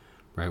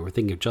 right? We're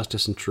thinking of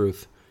justice and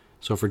truth.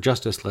 So for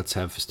justice, let's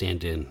have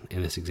stand in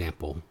this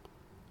example,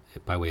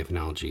 by way of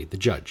analogy, the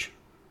judge,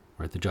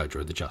 right? The judge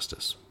or the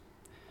justice.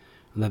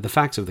 And that the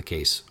facts of the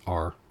case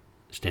are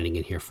standing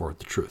in here for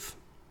the truth.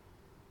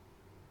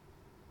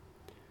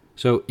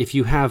 So if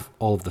you have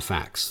all of the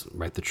facts,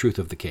 right, the truth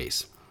of the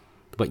case,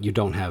 but you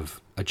don't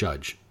have a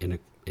judge in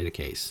a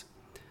case,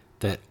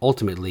 that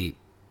ultimately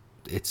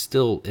it's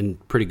still in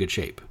pretty good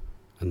shape,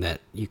 and that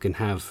you can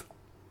have,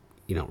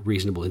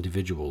 reasonable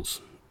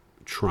individuals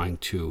trying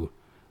to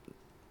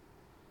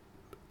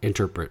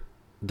interpret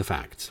the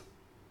facts.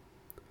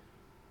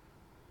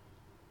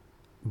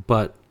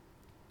 But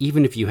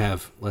even if you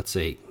have, let's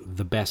say,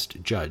 the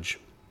best judge,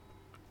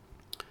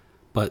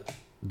 but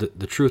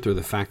the truth or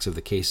the facts of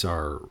the case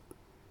are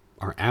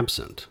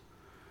absent,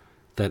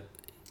 that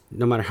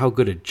no matter how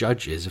good a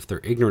judge is, if they're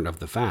ignorant of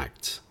the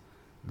facts,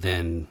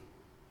 then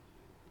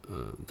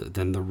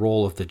the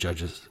role of the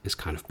judge is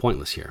kind of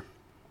pointless here.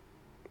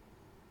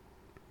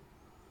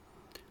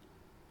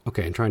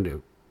 Okay, and trying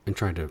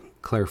to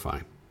clarify.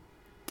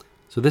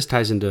 So this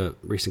ties into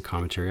recent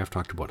commentary. I've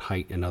talked about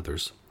Haidt and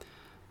others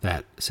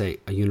that say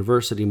a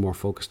university more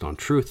focused on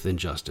truth than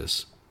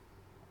justice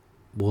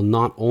will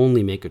not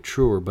only make a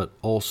truer, but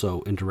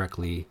also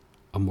indirectly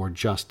a more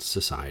just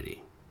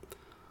society,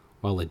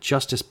 while a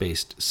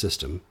justice-based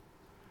system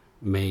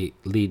may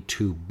lead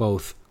to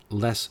both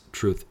less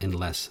truth and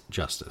less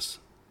justice.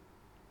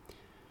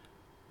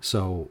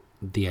 So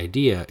the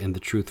idea in the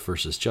truth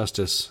versus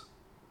justice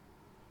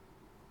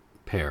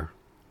pair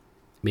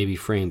may be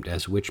framed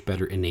as which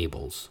better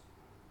enables,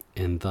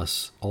 and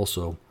thus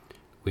also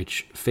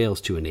which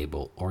fails to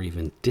enable or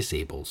even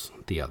disables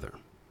the other.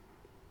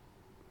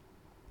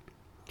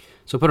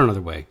 So put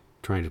another way,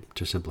 trying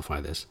to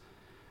simplify this,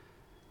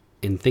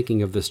 in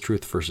thinking of this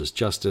truth versus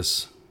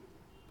justice,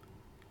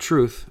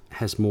 truth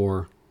has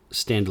more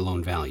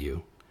standalone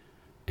value,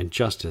 and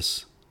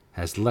justice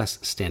has less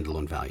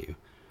standalone value.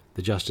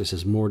 The justice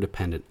is more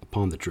dependent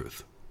upon the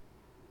truth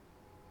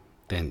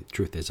than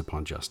truth is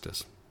upon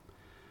justice.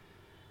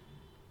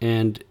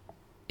 And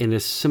in a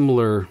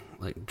similar,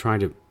 like trying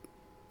to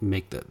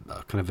make the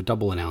kind of a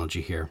double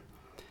analogy here,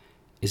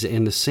 is that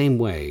in the same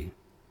way,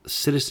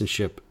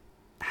 citizenship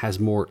has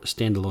more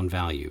standalone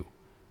value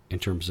in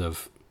terms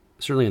of,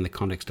 certainly in the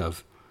context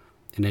of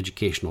an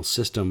educational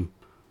system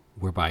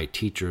whereby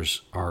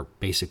teachers are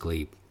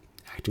basically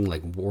acting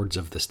like wards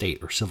of the state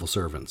or civil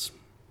servants.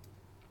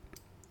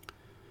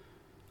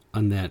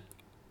 And that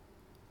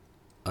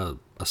a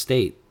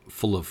state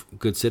full of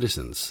good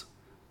citizens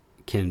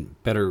can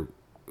better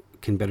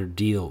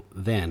deal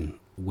then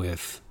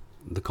with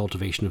the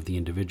cultivation of the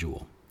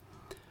individual.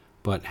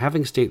 But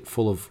having a state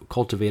full of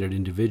cultivated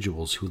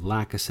individuals who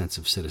lack a sense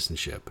of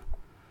citizenship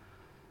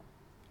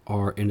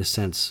are, in a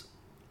sense,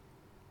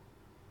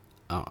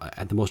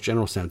 at the most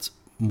general sense,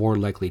 more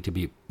likely to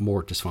be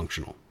more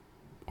dysfunctional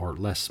or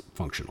less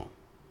functional.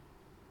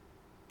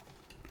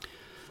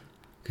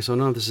 Okay, so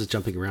now this is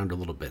jumping around a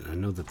little bit. I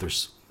know that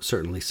there's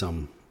certainly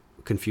some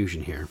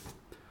confusion here.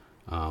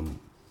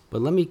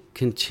 But let me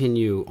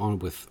continue on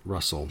with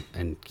Russell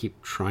and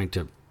keep trying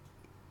to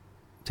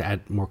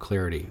add more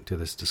clarity to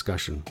this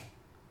discussion.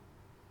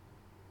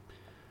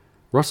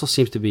 Russell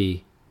seems to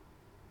be,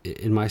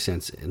 in my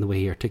sense, in the way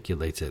he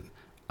articulates it,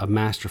 a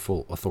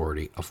masterful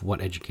authority of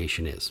what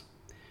education is,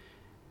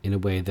 in a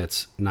way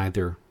that's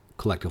neither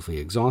collectively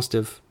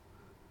exhaustive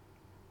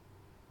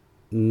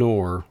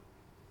nor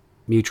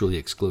mutually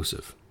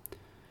exclusive,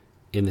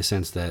 in the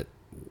sense that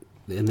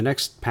in the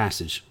next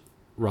passage,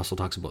 Russell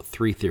talks about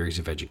 3 theories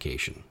of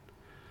education.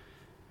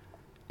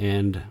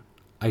 And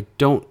I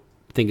don't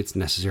think it's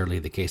necessarily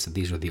the case that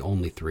these are the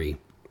only 3,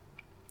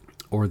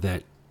 or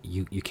that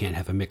you can't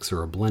have a mix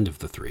or a blend of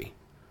the 3.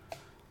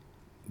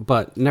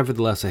 But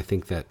nevertheless, I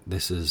think that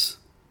this is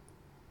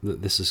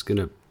going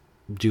to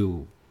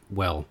do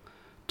well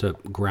to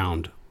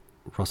ground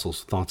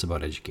Russell's thoughts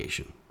about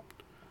education.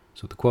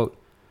 So the quote,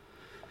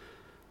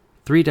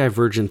 "3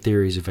 divergent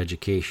theories of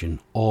education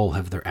all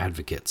have their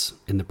advocates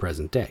in the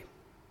present day.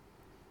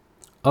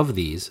 Of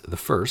these, the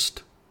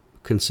first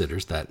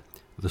considers that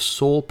the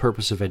sole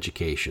purpose of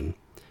education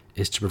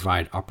is to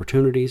provide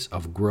opportunities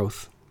of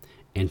growth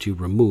and to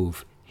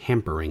remove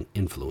hampering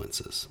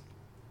influences.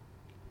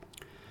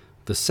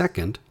 The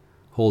second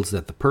holds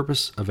that the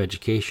purpose of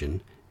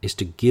education is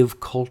to give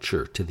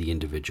culture to the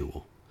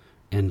individual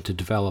and to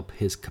develop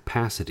his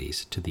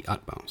capacities to the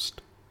utmost.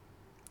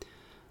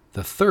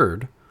 The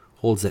third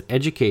holds that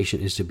education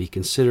is to be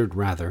considered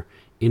rather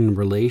in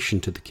relation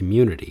to the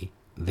community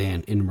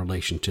than in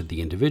relation to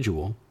the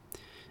individual,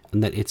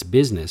 and that its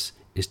business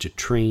is to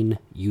train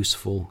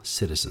useful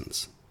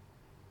citizens.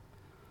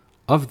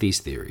 Of these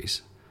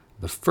theories,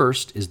 the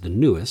first is the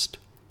newest,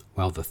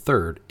 while the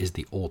third is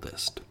the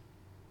oldest."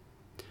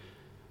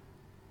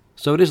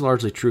 So it is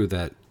largely true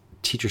that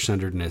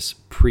teacher-centeredness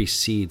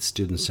precedes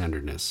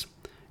student-centeredness,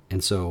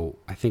 and so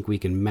I think we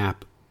can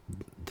map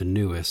the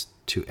newest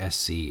to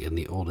SC and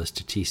the oldest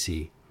to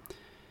TC.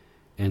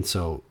 And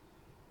so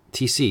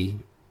TC,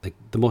 like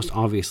the most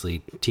obviously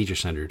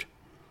teacher-centered,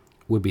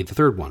 would be the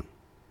third one,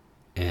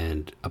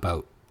 and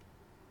about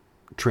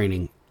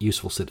training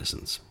useful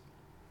citizens.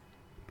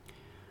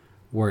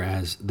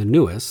 Whereas the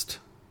newest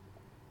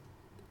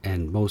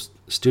and most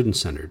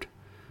student-centered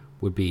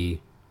would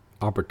be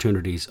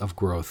opportunities of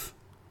growth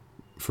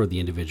for the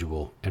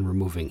individual and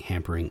removing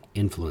hampering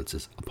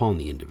influences upon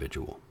the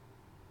individual.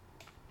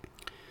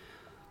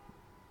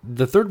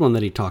 The third one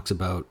that he talks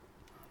about,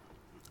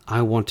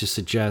 I want to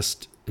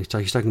suggest, he's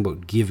talking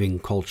about giving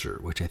culture,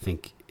 which I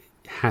think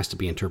has to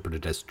be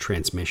interpreted as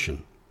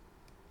transmission.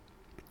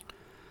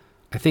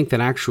 I think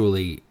that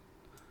actually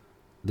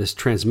this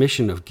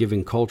transmission of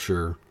giving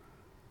culture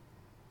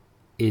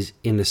is,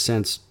 in a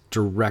sense,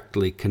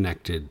 directly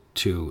connected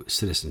to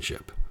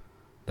citizenship.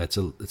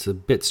 It's a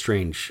bit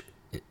strange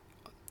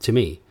to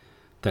me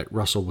that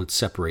Russell would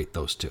separate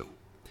those two,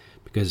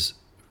 because,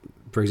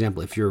 for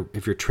example, if you're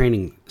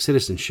training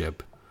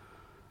citizenship,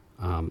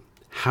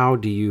 how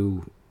do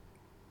you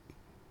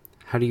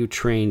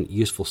train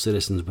useful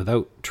citizens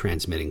without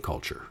transmitting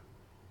culture,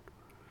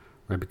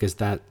 right? Because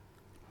that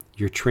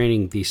you're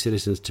training these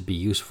citizens to be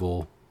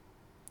useful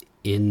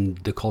in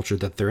the culture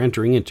that they're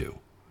entering into,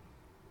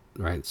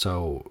 right?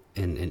 So,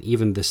 and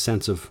even this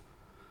sense of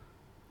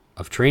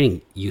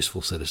training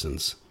useful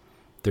citizens,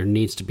 there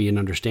needs to be an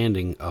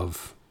understanding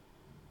of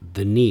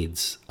the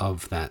needs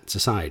of that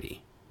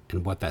society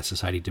and what that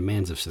society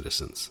demands of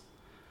citizens.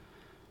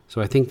 So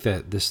I think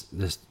that the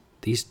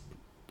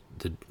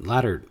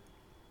latter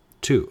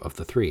 2 of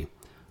the 3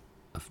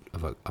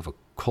 of a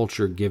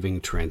culture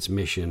giving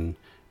transmission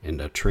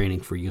and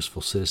training for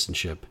useful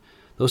citizenship,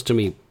 those to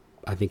me,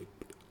 I think,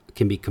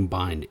 can be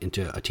combined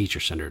into a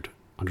teacher-centered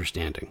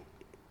understanding.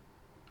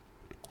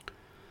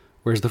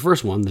 Whereas the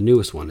first one, the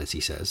newest one, as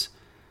he says,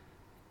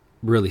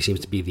 really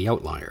seems to be the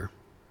outlier,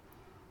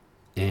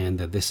 and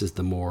that this is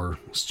the more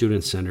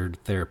student-centered,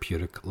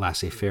 therapeutic,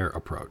 laissez-faire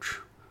approach,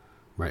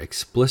 right?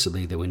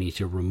 Explicitly that we need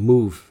to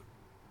remove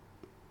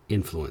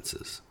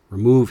influences,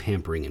 remove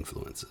hampering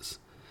influences.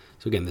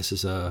 So again, this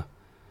is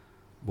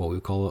what we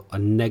call a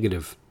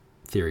negative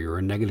theory or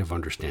a negative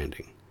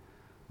understanding,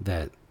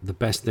 that the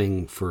best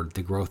thing for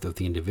the growth of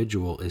the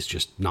individual is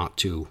just not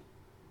to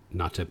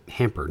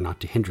hamper, not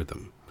to hinder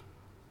them,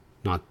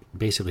 not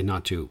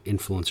to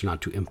influence or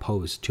not to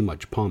impose too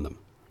much upon them.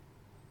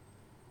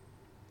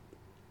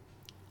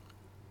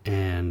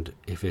 And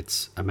if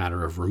it's a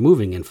matter of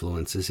removing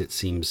influences, it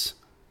seems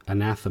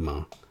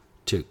anathema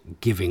to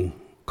giving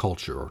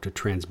culture or to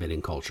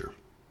transmitting culture.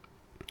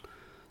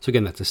 So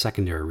again, that's a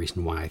secondary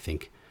reason why I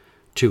think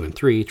 2 and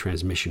 3,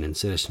 transmission and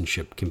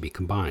citizenship, can be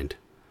combined.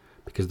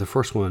 Because the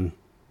first one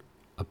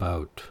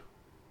about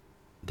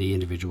the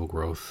individual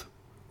growth,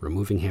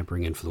 removing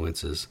hampering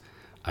influences,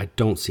 I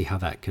don't see how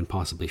that can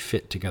possibly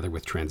fit together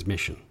with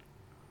transmission.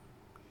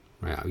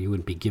 Right? You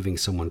wouldn't be giving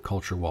someone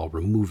culture while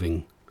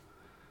removing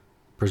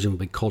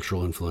presumably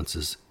cultural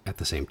influences at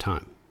the same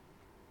time.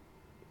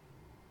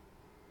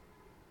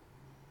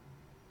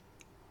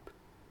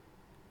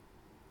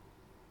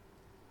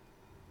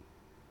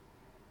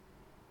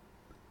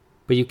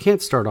 But you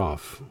can't start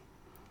off.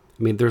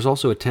 I mean, there's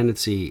also a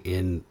tendency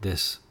in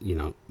this,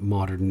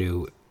 modern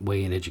new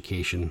way in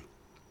education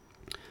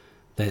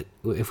that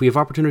if we have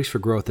opportunities for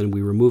growth and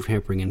we remove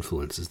hampering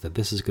influences, that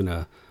this is going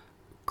to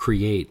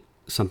create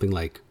something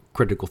like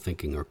critical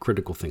thinking or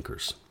critical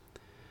thinkers.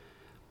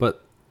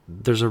 But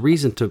there's a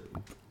reason to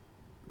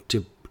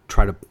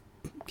try to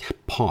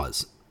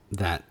pause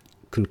that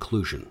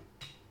conclusion.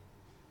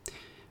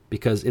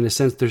 Because in a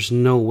sense, there's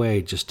no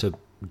way just to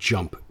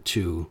jump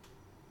to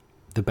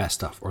the best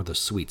stuff or the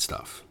sweet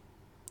stuff.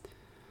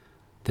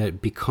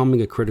 That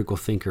becoming a critical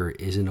thinker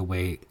is in a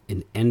way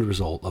an end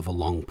result of a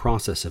long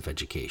process of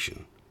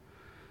education.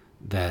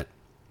 That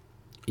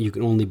you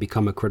can only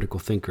become a critical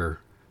thinker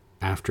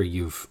after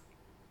you've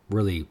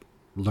really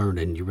learned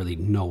and you really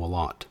know a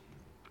lot.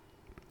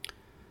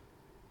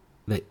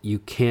 That you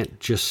can't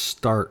just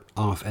start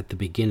off at the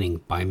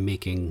beginning by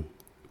making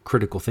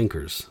critical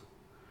thinkers.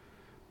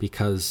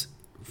 Because,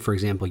 for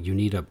example, you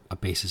need a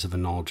basis of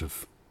knowledge,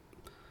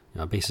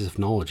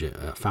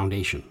 a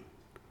foundation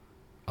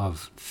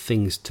of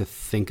things to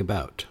think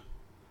about.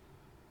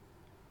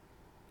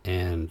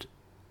 And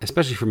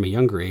especially from a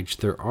younger age,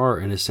 there are,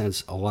 in a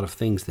sense, a lot of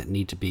things that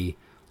need to be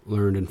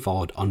learned and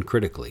followed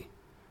uncritically.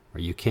 Or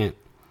you can't,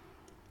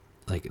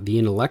 the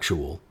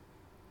intellectual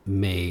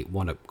may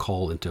want to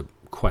call into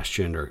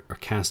question or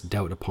cast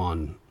doubt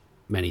upon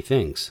many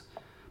things,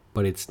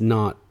 but it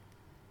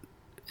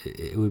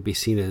would be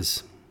seen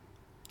as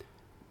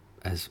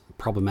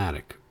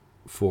problematic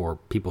for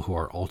people who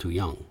are all too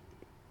young.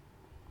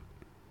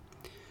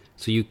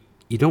 So you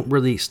don't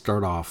really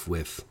start off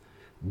with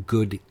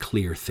good,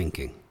 clear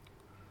thinking.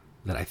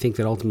 That I think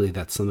that ultimately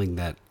that's something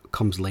that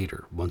comes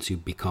later once you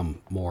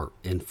become more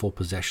in full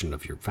possession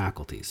of your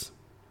faculties.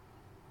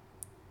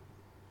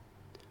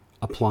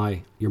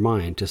 Apply your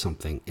mind to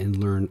something and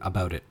learn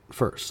about it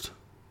first.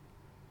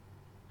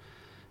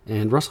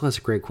 And Russell has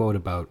a great quote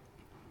about,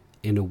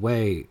 in a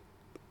way,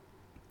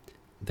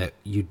 that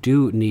you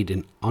do need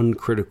an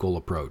uncritical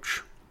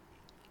approach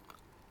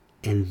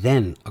and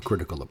then a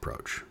critical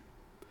approach.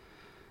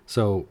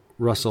 So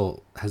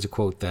Russell has a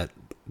quote that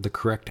the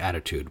correct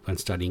attitude when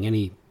studying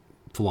any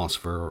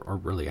philosopher, or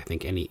really I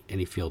think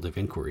any field of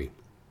inquiry,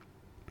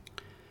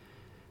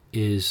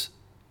 is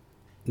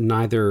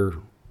neither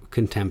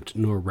contempt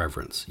nor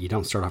reverence. You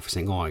don't start off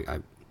saying,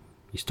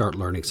 you start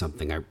learning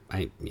something,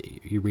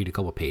 you read a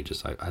couple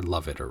pages, I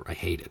love it or I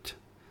hate it.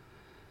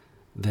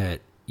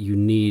 That you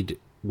need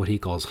what he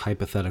calls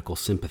hypothetical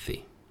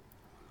sympathy.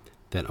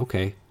 That,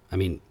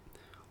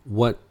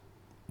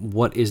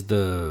 what is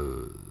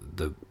the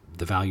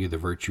value, the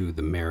virtue,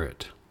 the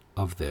merit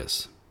of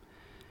this?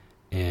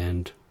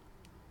 And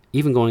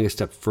even going a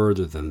step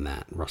further than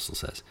that, Russell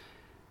says,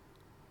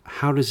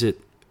 how does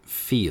it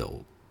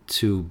feel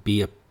to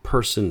be a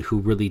person who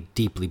really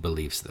deeply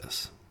believes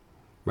this,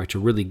 right? To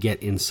really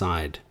get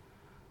inside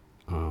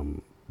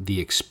the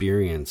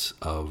experience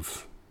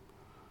of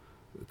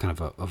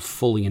of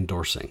fully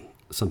endorsing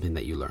something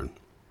that you learn.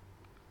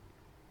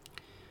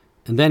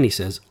 And then he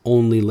says,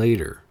 only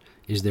later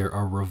is there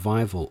a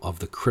revival of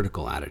the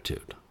critical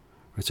attitude.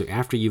 Right? So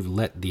after you've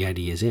let the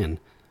ideas in,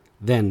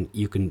 then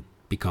you can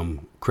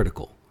become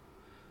critical.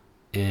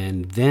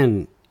 And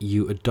then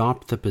you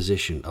adopt the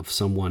position of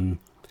someone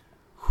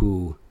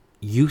who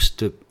used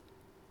to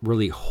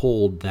really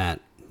hold that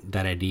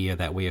idea,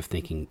 that way of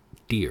thinking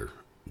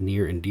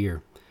near and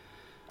dear.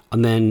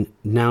 And then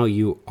now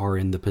you are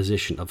in the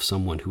position of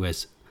someone who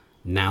has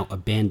now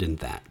abandoned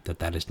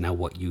that is now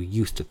what you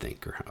used to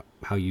think or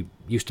how you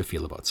used to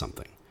feel about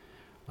something.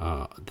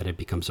 That it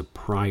becomes a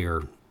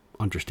prior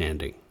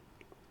understanding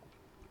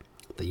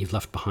that you've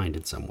left behind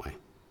in some way.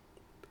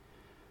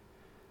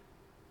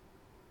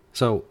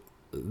 So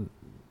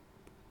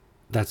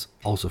that's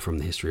also from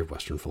the history of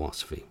Western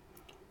philosophy.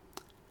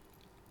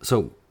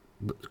 So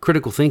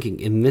critical thinking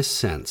in this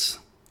sense,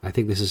 I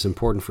think this is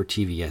important for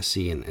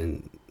TVSC,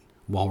 and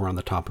while we're on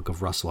the topic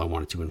of Russell, I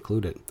wanted to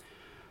include it.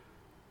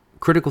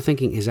 Critical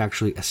thinking is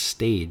actually a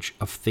stage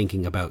of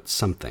thinking about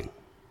something.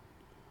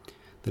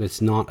 That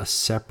it's not a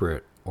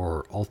separate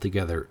or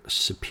altogether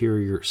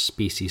superior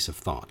species of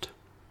thought.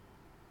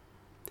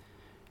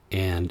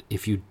 And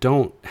if you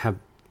don't have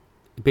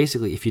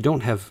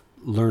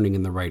learning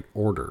in the right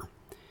order,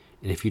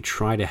 and if you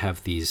try to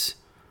have these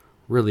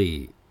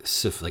really,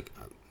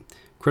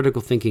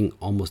 critical thinking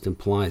almost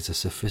implies a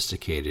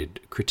sophisticated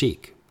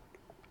critique.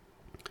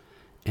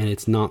 And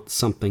it's not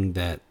something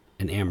that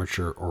an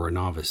amateur or a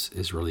novice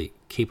is really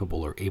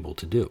capable or able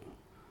to do.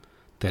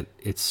 That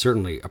it's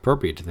certainly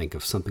appropriate to think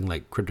of something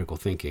like critical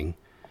thinking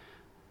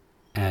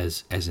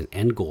as an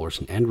end goal or as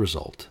an end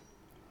result,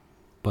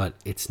 but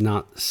it's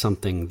not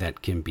something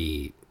that can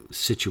be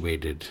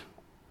situated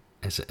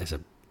as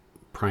a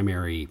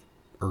primary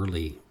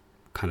early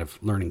kind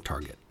of learning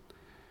target.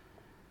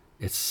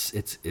 It's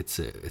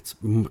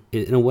in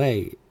a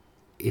way,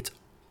 it's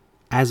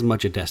as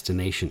much a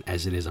destination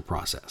as it is a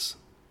process.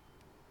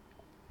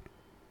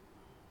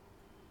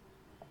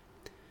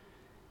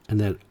 And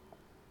then,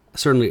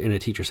 certainly in a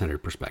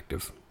teacher-centered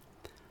perspective,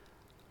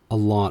 a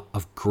lot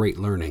of great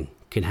learning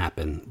can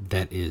happen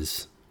that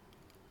is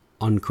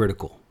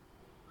uncritical.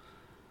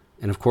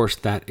 And of course,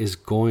 that is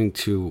going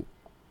to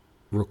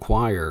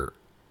require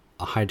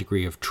a high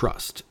degree of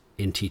trust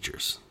in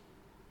teachers.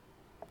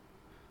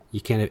 You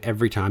can't,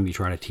 every time you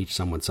try to teach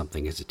someone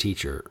something as a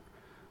teacher,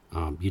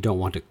 you don't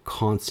want to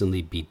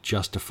constantly be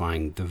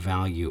justifying the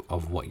value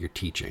of what you're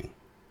teaching.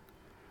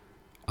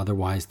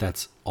 Otherwise,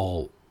 that's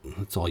all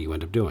you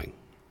end up doing.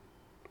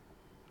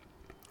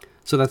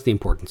 So that's the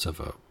importance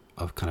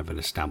of kind of an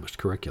established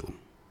curriculum.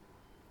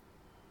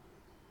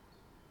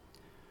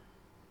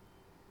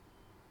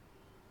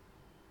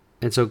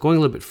 And so going a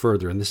little bit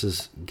further, and this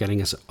is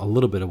getting us a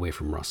little bit away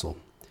from Russell,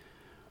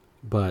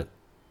 but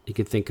you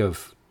could think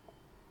of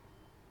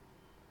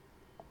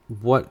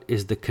what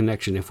is the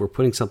connection if we're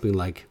putting something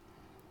like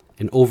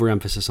an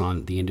overemphasis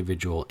on the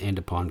individual and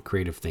upon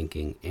creative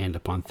thinking and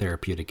upon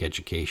therapeutic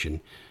education,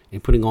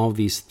 and putting all of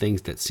these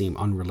things that seem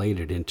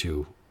unrelated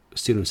into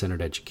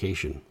student-centered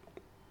education.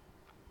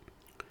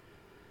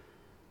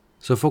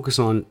 So focus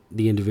on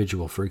the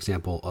individual, for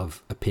example,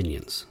 of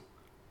opinions.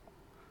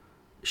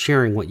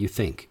 Sharing what you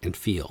think and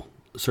feel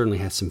certainly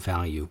has some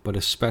value, but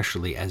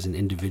especially as an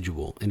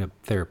individual in a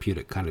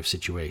therapeutic kind of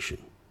situation.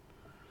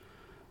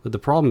 But the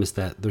problem is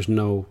that there's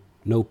no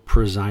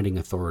presiding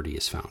authority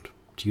is found,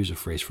 to use a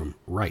phrase from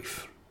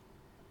Rife.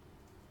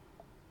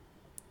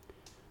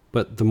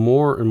 But the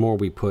more and more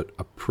we put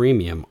a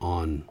premium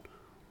on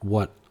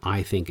what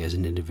I think as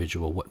an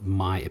individual, what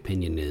my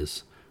opinion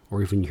is,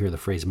 or even you hear the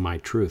phrase my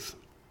truth,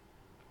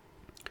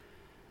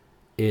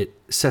 it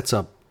sets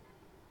up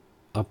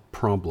a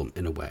problem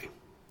in a way.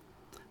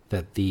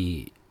 That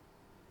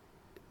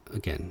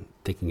again,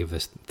 thinking of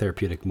this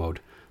therapeutic mode,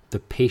 the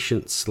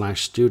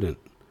patient/student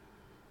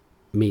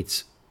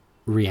meets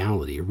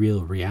reality,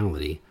 real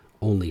reality,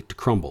 only to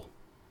crumble.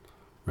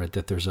 Right?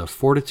 That there's a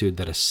fortitude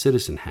that a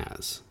citizen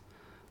has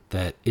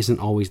that isn't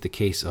always the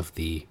case of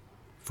the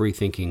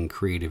free-thinking,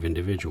 creative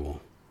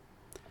individual.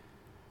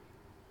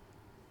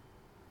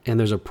 And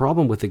there's a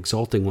problem with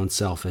exalting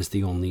oneself as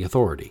the only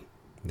authority.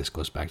 This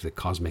goes back to the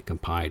cosmic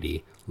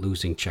impiety,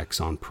 losing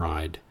checks on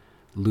pride,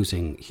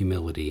 losing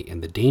humility,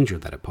 and the danger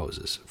that it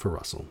poses for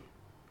Russell.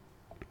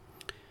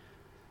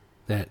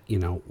 That,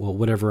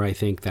 whatever I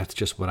think, that's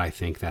just what I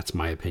think, that's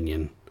my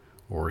opinion,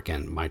 or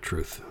again, my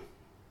truth.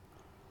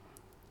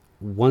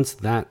 Once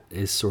that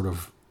is sort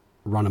of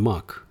run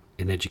amok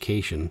in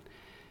education,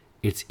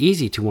 it's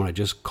easy to want to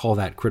just call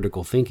that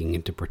critical thinking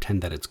and to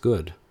pretend that it's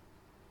good,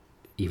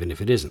 even if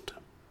it isn't.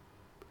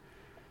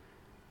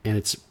 And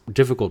it's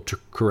difficult to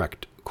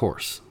correct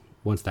course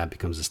once that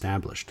becomes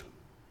established.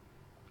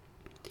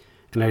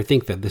 And I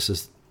think that this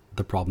is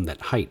the problem that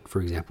Haidt,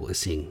 for example, is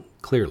seeing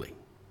clearly.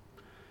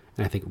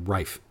 And I think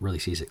Rife really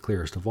sees it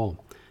clearest of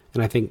all.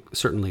 And I think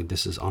certainly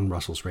this is on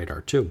Russell's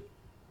radar too.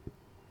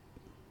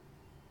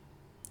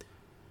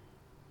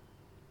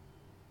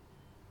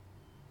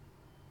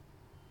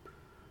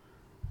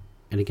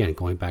 And again,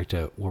 going back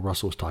to what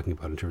Russell was talking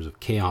about in terms of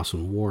chaos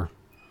and war,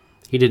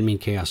 he didn't mean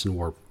chaos and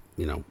war,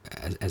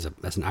 as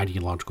an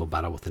ideological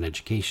battle with an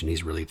education.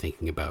 He's really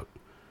thinking about,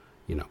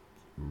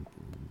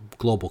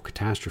 global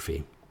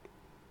catastrophe.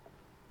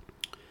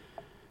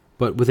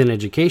 But within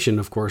education,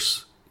 of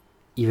course,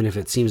 even if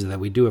it seems that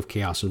we do have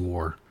chaos and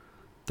war,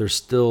 we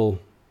still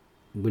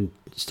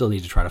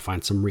need to try to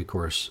find some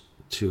recourse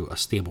to a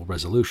stable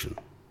resolution.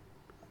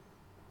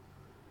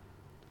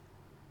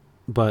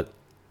 But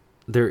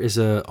there is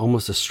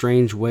almost a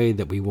strange way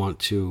that we want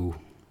to,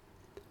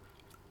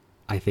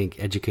 I think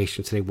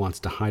education today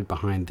wants to hide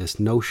behind this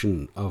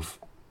notion of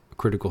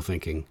critical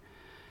thinking,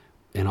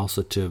 and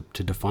also to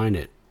define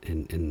it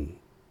in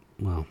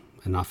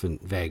often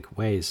vague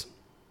ways.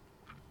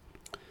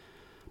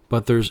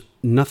 But there's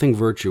nothing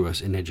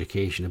virtuous in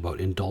education about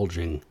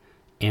indulging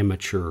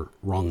amateur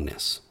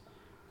wrongness.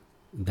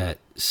 That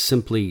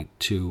simply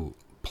to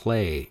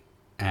play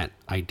at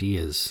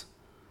ideas,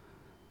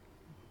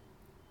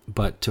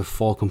 but to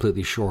fall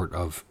completely short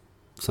of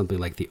something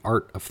like the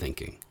art of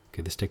thinking.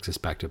 Okay, this takes us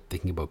back to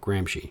thinking about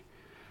Gramsci,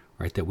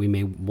 right? That we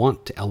may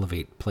want to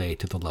elevate play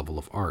to the level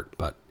of art,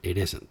 but it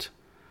isn't,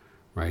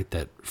 right?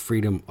 That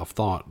freedom of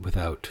thought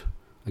without,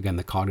 again,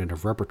 the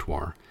cognitive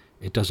repertoire,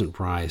 it doesn't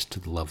rise to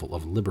the level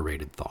of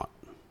liberated thought.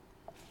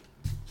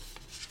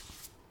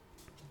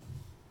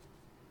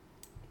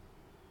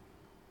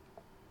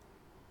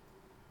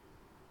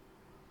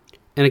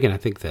 And again, I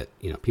think that,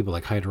 people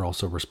like Haidt are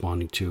also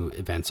responding to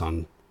events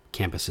on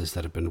campuses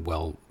that have been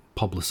well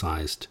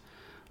publicized,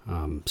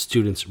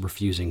 students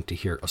refusing to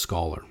hear a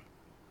scholar,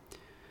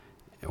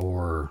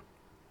 or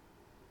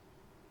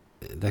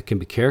that can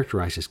be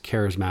characterized as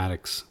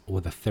charismatics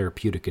with a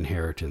therapeutic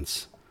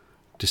inheritance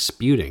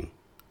disputing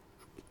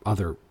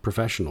other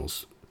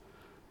professionals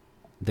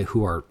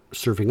who are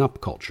serving up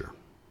culture.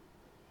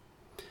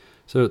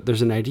 So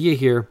there's an idea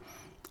here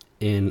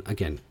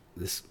again,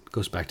 this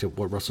goes back to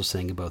what Russell's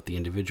saying about the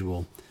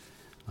individual.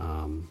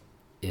 And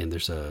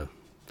there's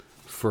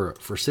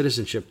for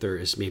citizenship, there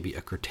is maybe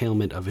a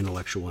curtailment of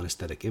intellectual and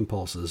aesthetic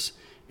impulses.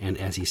 And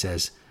as he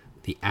says,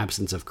 the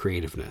absence of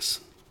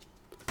creativeness,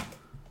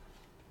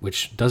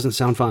 which doesn't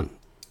sound fun.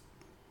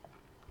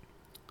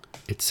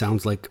 It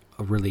sounds like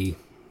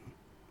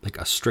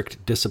a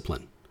strict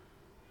discipline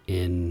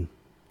in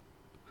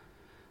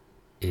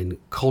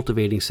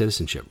cultivating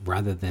citizenship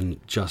rather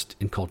than just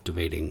in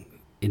cultivating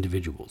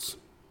individuals.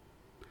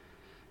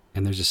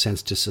 And there's a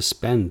sense to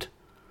suspend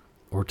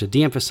or to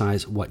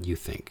de-emphasize what you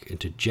think and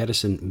to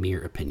jettison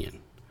mere opinion,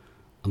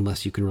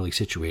 unless you can really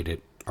situate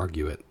it,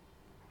 argue it.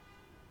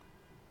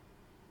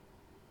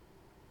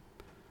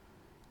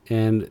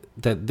 And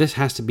that this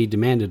has to be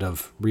demanded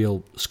of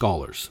real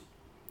scholars,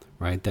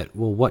 right? That,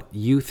 what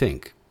you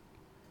think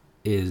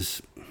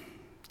is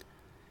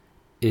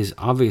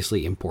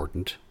obviously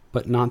important,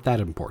 but not that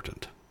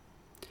important.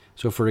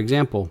 So, for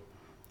example,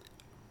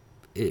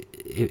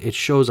 it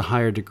shows a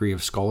higher degree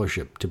of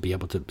scholarship to be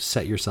able to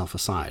set yourself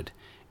aside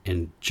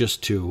and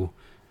just to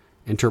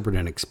interpret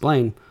and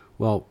explain,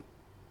 well,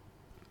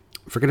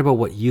 forget about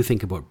what you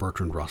think about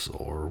Bertrand Russell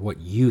or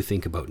what you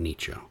think about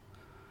Nietzsche,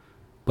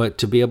 but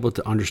to be able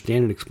to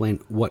understand and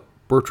explain what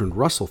Bertrand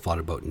Russell thought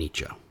about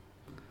Nietzsche.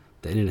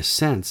 That in a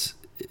sense,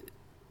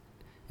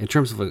 in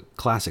terms of a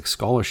classic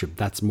scholarship,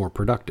 that's more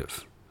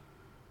productive.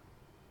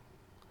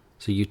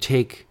 So you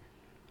take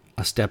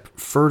a step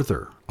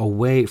further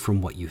away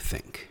from what you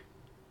think,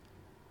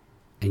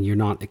 and you're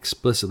not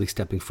explicitly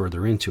stepping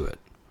further into it.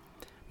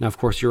 Now, of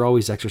course, you're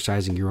always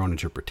exercising your own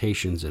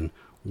interpretations, and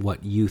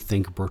what you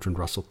think Bertrand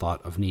Russell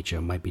thought of Nietzsche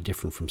might be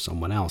different from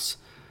someone else,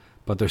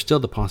 but there's still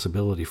the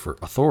possibility for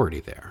authority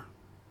there.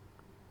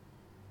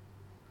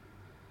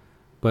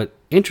 But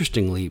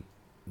interestingly,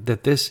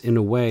 that this, in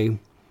a way,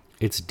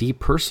 it's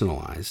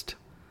depersonalized,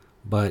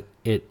 but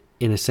it,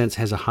 in a sense,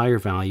 has a higher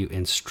value,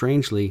 and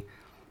strangely,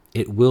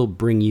 it will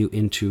bring you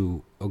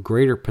into a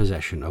greater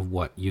possession of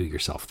what you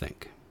yourself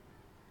think.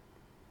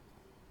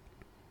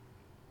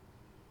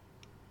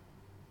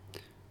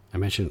 I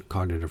mentioned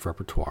cognitive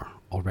repertoire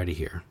already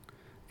here,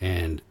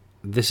 and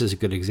this is a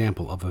good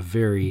example of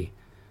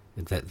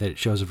that it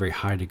shows a very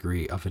high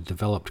degree of a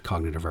developed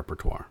cognitive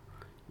repertoire,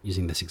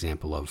 using this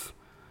example of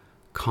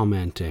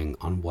commenting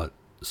on what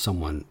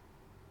someone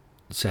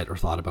said or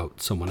thought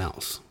about someone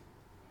else,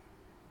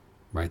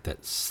 right?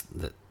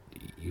 That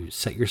you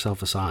set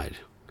yourself aside,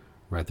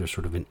 right? There's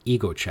sort of an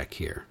ego check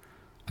here.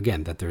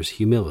 Again, that there's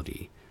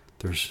humility,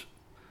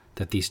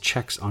 that these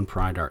checks on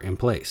pride are in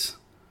place.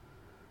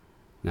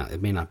 Now,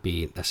 it may not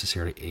be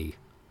necessarily a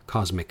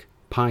cosmic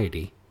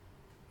piety,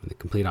 the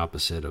complete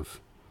opposite of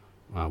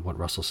what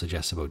Russell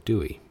suggests about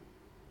Dewey.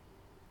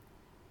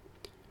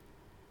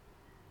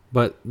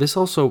 But this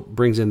also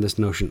brings in this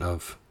notion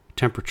of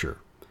temperature,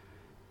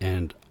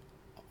 and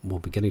we'll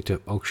be getting to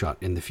Oakeshott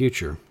in the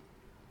future.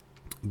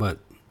 But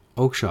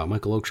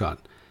Michael Oakeshott,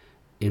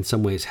 in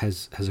some ways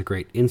has a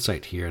great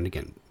insight here. And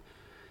again,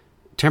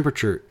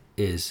 temperature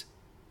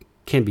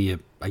can be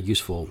a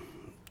useful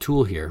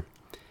tool here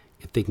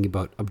in thinking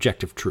about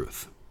objective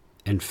truth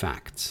and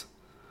facts,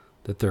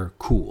 that they're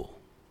cool.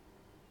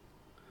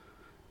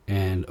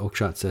 And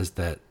Oakeshott says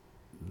that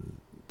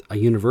a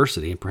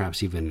university, and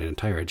perhaps even an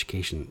entire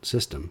education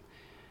system,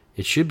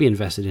 it should be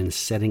invested in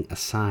setting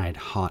aside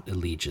hot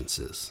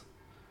allegiances,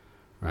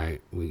 right?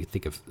 We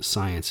think of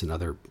science and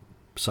other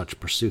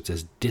such pursuits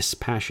as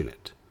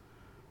dispassionate,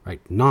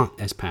 right? Not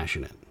as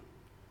passionate.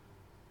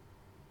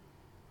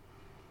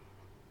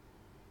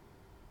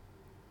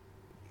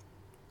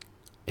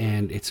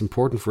 And it's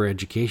important for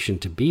education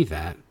to be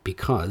that,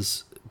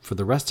 because for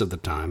the rest of the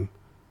time,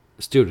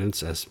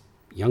 students, as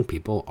young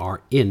people,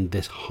 are in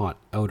this hot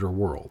outer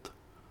world,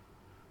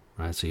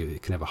 right? So you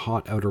can have a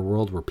hot outer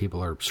world where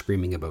people are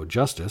screaming about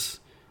justice,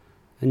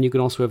 and you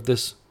can also have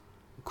this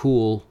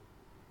cool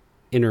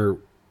inner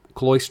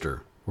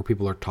cloister where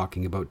people are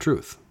talking about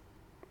truth.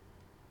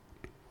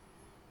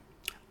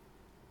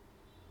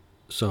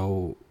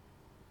 So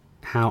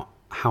how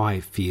I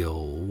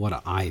feel,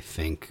 what I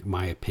think,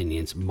 my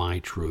opinions, my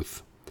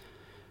truth,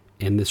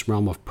 in this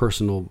realm of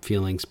personal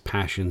feelings,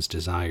 passions,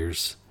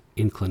 desires,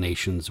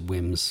 inclinations,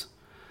 whims,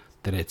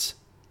 that it's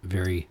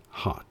very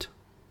hot.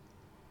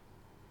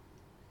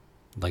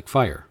 Like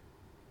fire.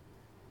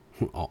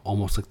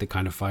 Almost like the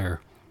kind of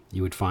fire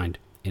you would find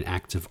in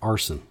acts of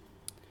arson.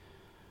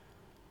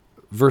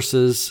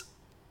 Versus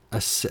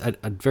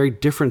a very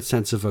different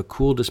sense of a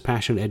cool,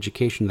 dispassionate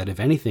education that, if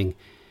anything,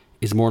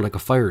 is more like a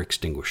fire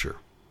extinguisher.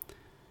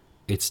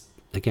 It's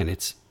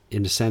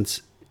in a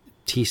sense,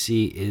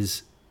 TC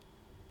is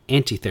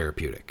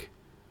anti-therapeutic,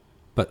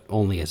 but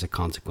only as a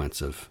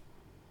consequence of,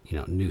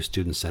 new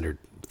student-centered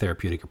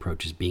therapeutic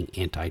approaches being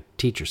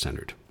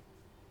anti-teacher-centered.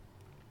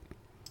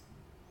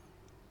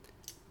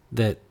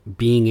 That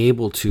being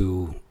able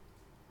to,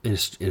 in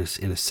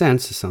a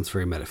sense, it sounds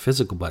very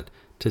metaphysical, but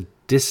to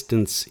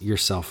distance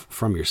yourself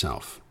from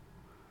yourself.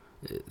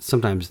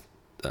 Sometimes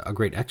a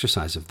great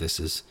exercise of this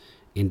is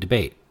in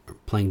debate,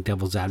 playing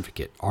devil's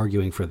advocate,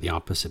 arguing for the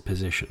opposite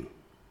position.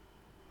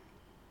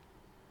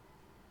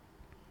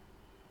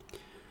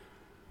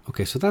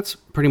 Okay, so that's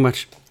pretty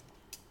much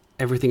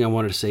everything I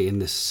wanted to say in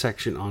this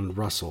section on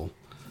Russell.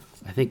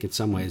 I think in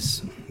some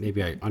ways,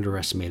 maybe I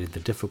underestimated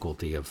the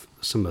difficulty of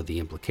some of the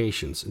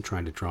implications in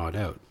trying to draw it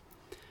out.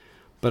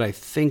 But I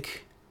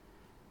think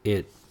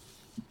the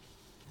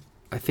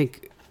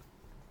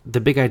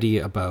big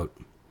idea about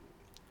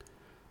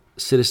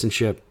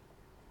citizenship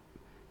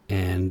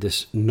and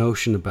this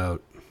notion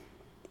about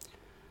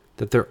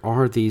that there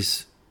are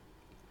these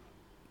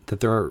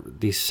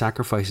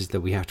sacrifices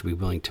that we have to be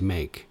willing to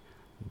make,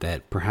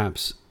 that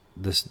perhaps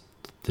the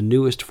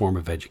newest form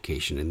of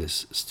education in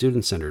this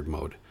student-centered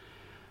mode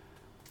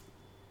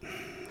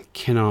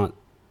cannot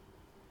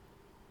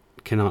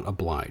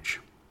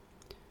oblige.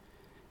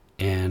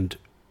 And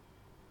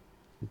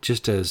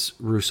just as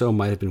Rousseau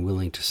might have been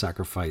willing to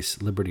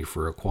sacrifice liberty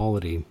for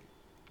equality,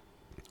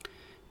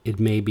 it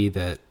may be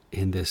that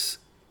in this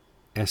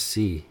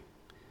SC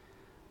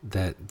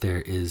that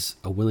there is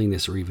a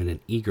willingness or even an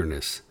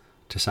eagerness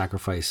to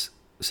sacrifice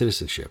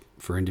citizenship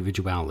for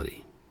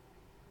individuality.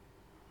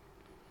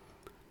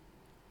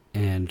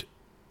 And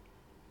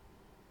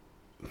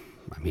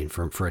I mean,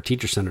 for a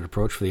teacher-centered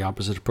approach, for the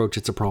opposite approach,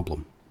 it's a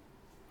problem.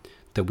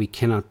 That we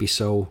cannot be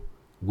so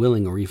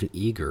willing or even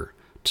eager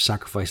to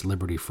sacrifice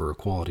liberty for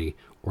equality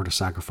or to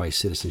sacrifice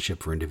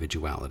citizenship for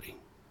individuality.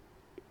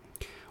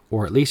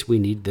 Or at least we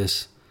need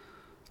this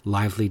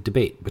lively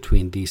debate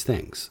between these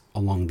things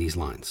along these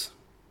lines.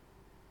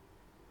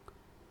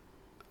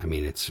 I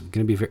mean, it's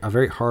going to be a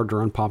very hard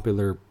or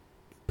unpopular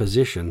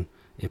position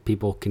if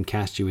people can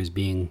cast you as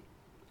being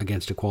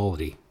against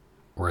equality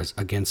or as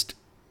against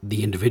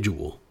the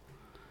individual.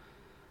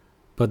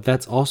 But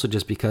that's also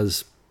just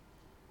because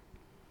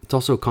it's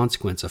also a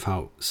consequence of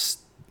how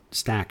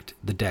stacked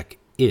the deck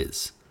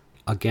is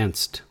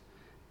against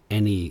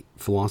any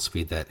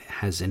philosophy that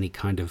has any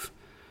kind of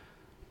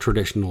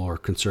traditional or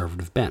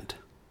conservative bent.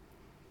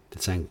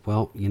 That's saying,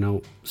 well,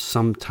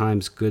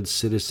 sometimes good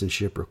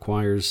citizenship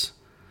requires,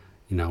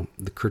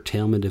 the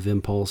curtailment of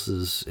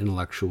impulses,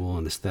 intellectual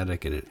and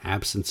aesthetic, and an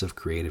absence of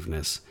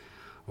creativeness,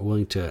 or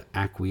willing to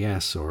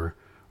acquiesce or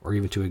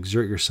even to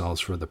exert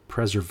yourselves for the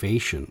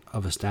preservation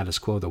of a status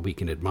quo that we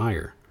can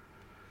admire.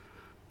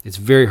 It's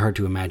very hard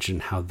to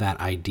imagine how that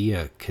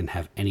idea can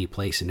have any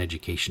place in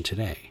education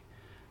today,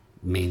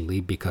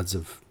 mainly because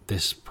of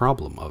this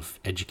problem of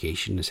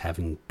education as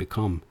having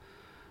become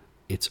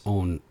its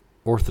own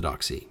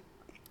orthodoxy,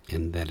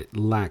 and that it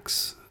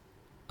lacks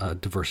a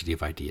diversity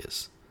of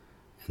ideas,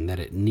 and that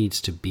it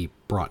needs to be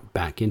brought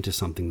back into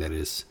something that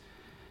is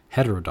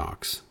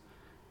heterodox,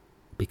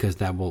 because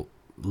that will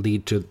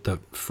lead to the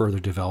further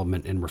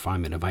development and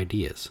refinement of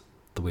ideas,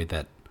 the way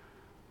that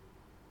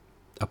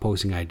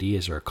opposing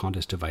ideas or a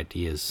contest of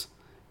ideas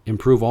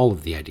improve all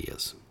of the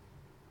ideas.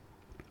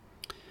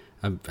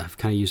 I've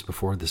kind of used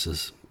before, this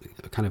is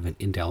kind of an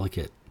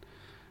indelicate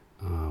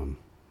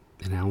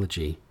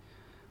analogy,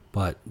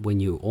 but when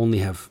you only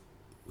have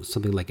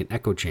something like an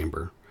echo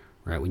chamber,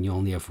 right, when you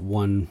only have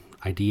one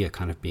idea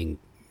kind of being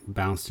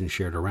bounced and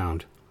shared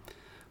around,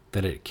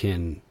 that it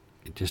can,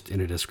 just in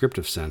a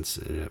descriptive sense,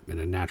 in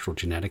a natural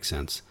genetic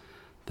sense,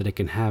 that it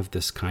can have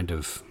this kind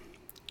of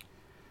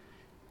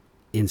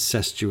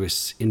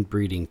incestuous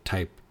inbreeding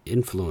type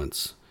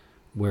influence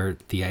where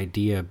the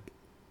idea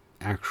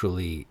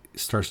actually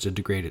starts to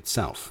degrade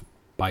itself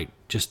by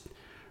just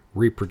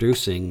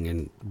reproducing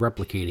and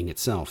replicating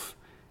itself.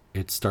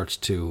 It starts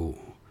to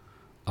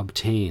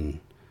obtain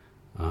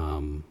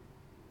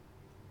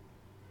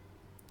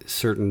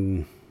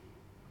certain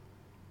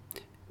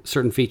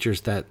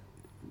features that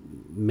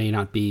may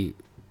not be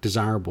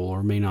desirable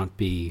or may not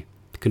be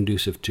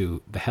conducive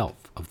to the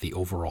health of the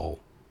overall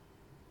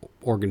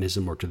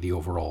organism or to the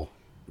overall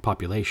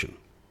population.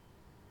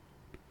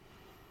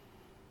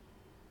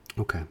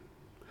 Okay.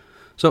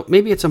 So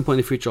maybe at some point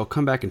in the future, I'll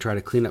come back and try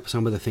to clean up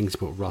some of the things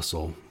about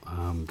Russell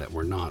that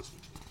were not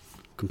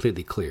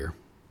completely clear.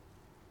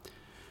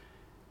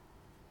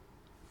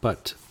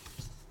 But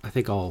I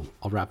think I'll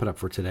wrap it up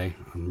for today.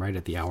 I'm right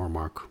at the hour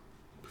mark.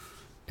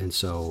 And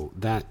so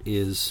that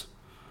is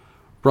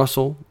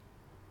Russell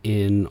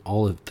in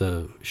all of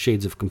the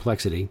shades of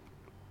complexity.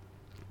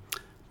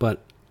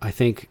 But I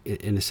think,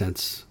 in a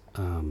sense,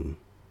 in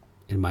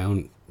my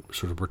own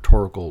sort of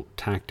rhetorical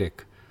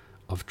tactic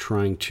of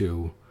trying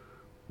to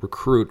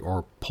recruit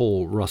or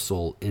pull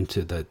Russell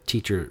into the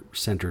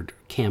teacher-centered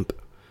camp,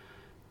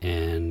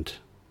 and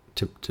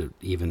to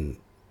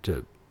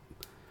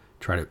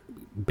try to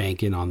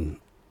bank in on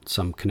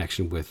some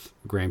connection with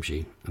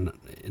Gramsci,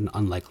 an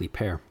unlikely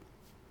pair.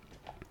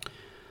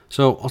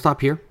 So I'll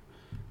stop here,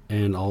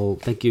 and I'll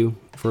thank you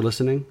for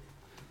listening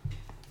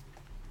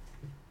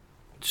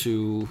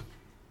to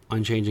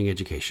Unchanging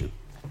Education.